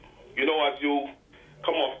 You know, as you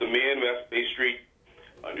come off the main West Bay Street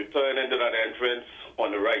and you turn into that entrance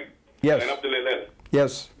on the right, Yes. line up the little hill.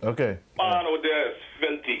 Yes. Okay. Man, out there is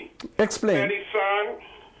filthy. Explain. Plenty sand,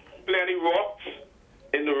 plenty rocks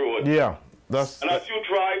in the road. Yeah. That's. And as you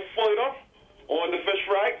drive further on the Fish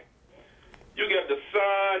Fry, you get the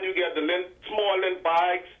sand, you get the small little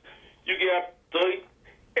bags, you get dirt.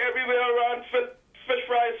 Everywhere around Fish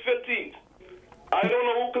Fry is filthy. I don't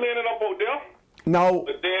know who cleaning up out there, Now,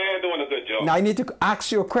 but they're doing a good job. now I need to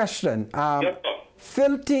ask you a question. Yes, sir.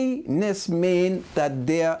 Filthiness means that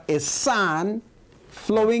there is sand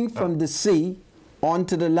flowing from the sea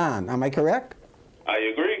onto the land. Am I correct? I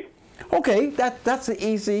agree. Okay, that's an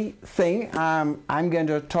easy thing. I'm going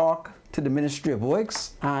to talk to the Ministry of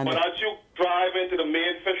Works and But as you drive into the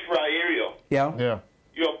main Fish Fry area, yeah.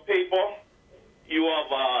 you have paper, you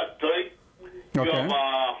have dirt, you Okay.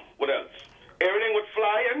 have, what else? Everything was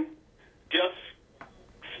flying, just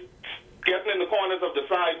getting in the corners of the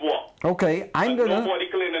sidewalk. Okay, Nobody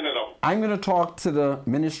cleaning it up. I'm gonna talk to the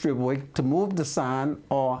Ministry of Work to move the sand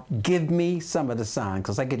or give me some of the sand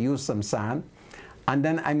because I could use some sand. And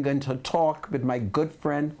then I'm going to talk with my good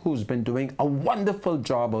friend who's been doing a wonderful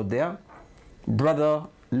job out there, Brother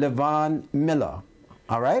Levon Miller.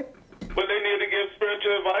 All right? But they need to give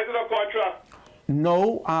spiritual advice in a contract.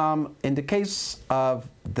 No, in the case of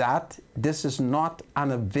that, this is not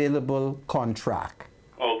an available contract.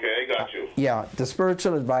 Okay, got you. Yeah, the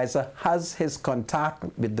spiritual advisor has his contact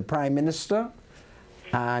with the Prime Minister,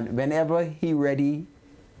 and whenever he's ready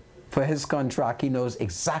for his contract, he knows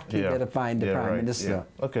exactly where to find the Prime Minister.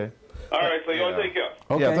 Yeah. Okay. All right, so you all take care.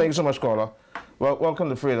 Okay. Yeah, thank you so much, caller. Well, welcome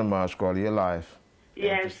to Freedom March, caller. You're live.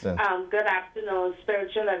 Yes, good afternoon,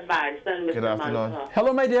 spiritual advisor, Mr. Good afternoon. Mansour.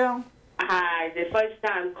 Hello, my dear. Hi, the first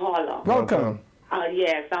time caller. Welcome.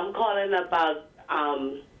 Yes, I'm calling about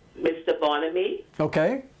Mr. Bonamy.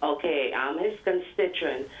 Okay. Okay, I'm his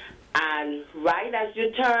constituent. And right as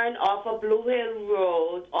you turn off of Blue Hill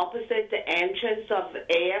Road, opposite the entrance of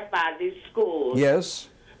AFID School. Yes.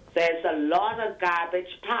 There's a lot of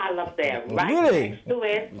garbage pile up there. Right Really? next to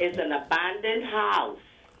it is an abandoned house.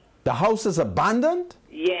 The house is abandoned?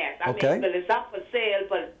 Yes, I mean, well, it's up for sale,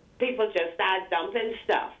 but people just start dumping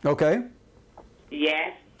stuff. Okay.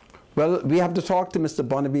 Yes. Well, we have to talk to Mr.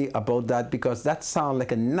 Bonamy about that because that sounds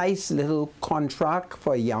like a nice little contract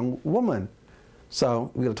for a young woman.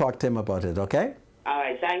 So we'll talk to him about it, okay? All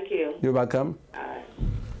right, thank you. You're welcome. All right.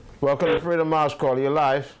 Welcome to Freedom March, caller. You're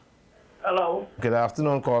live. Hello. Good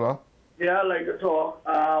afternoon, caller. Yeah, I'd like to talk.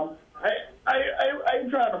 I'm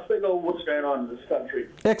trying to figure out what's going on in this country.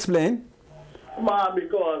 Explain. Man,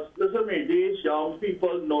 because, listen to me, these young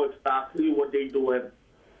people know exactly what they're doing.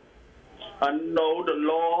 And know the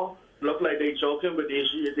law look like they're joking with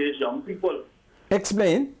these young people.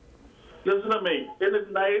 Explain. Listen to me. In the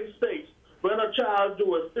United States, when a child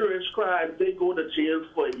do a serious crime, they go to jail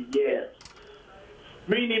for years.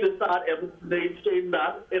 We need to start evidencing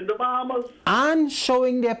that in the Bahamas. And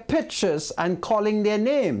showing their pictures and calling their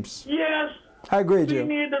names. Yes. I agree with you. We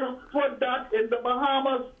need to put that in the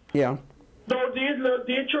Bahamas. Yeah. So these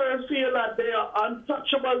children feel that they are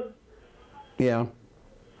untouchable. Yeah.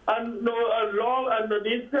 And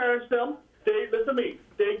these parents, they listen to me.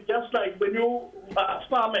 They just like when you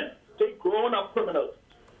farming, they grown up criminals.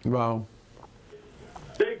 Wow.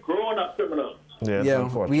 They grown up criminals. Yeah,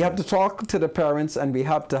 we have to talk to the parents and we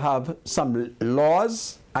have to have some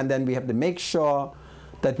laws, and then we have to make sure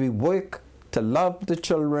that we work to love the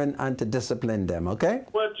children and to discipline them, okay?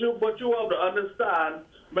 But you have to understand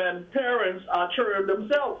when parents are children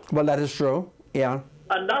themselves. Well, that is true, yeah.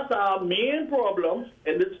 And that's our main problem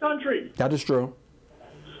in this country. That is true.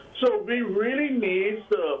 So we really need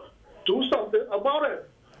to do something about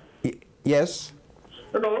it. Yes.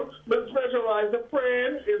 You know, Mr. Specialized, the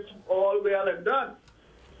praying is all well and done.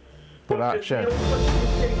 But action.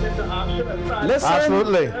 Listen,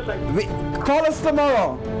 absolutely. Call us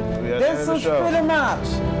tomorrow. This is Freedom March.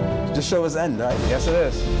 The show is end, right? Yes, it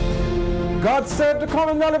is. God save the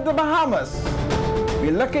Commonwealth of the Bahamas.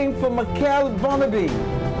 We're looking for Michael Bonamy.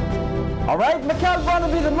 All right, Michael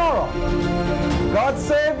Bonamy tomorrow. God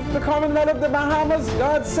save the Commonwealth of the Bahamas.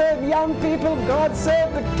 God save young people. God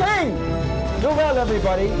save the King. Do well,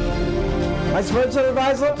 everybody. My spiritual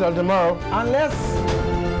advisor. Till tomorrow. Unless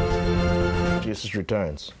Jesus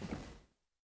returns.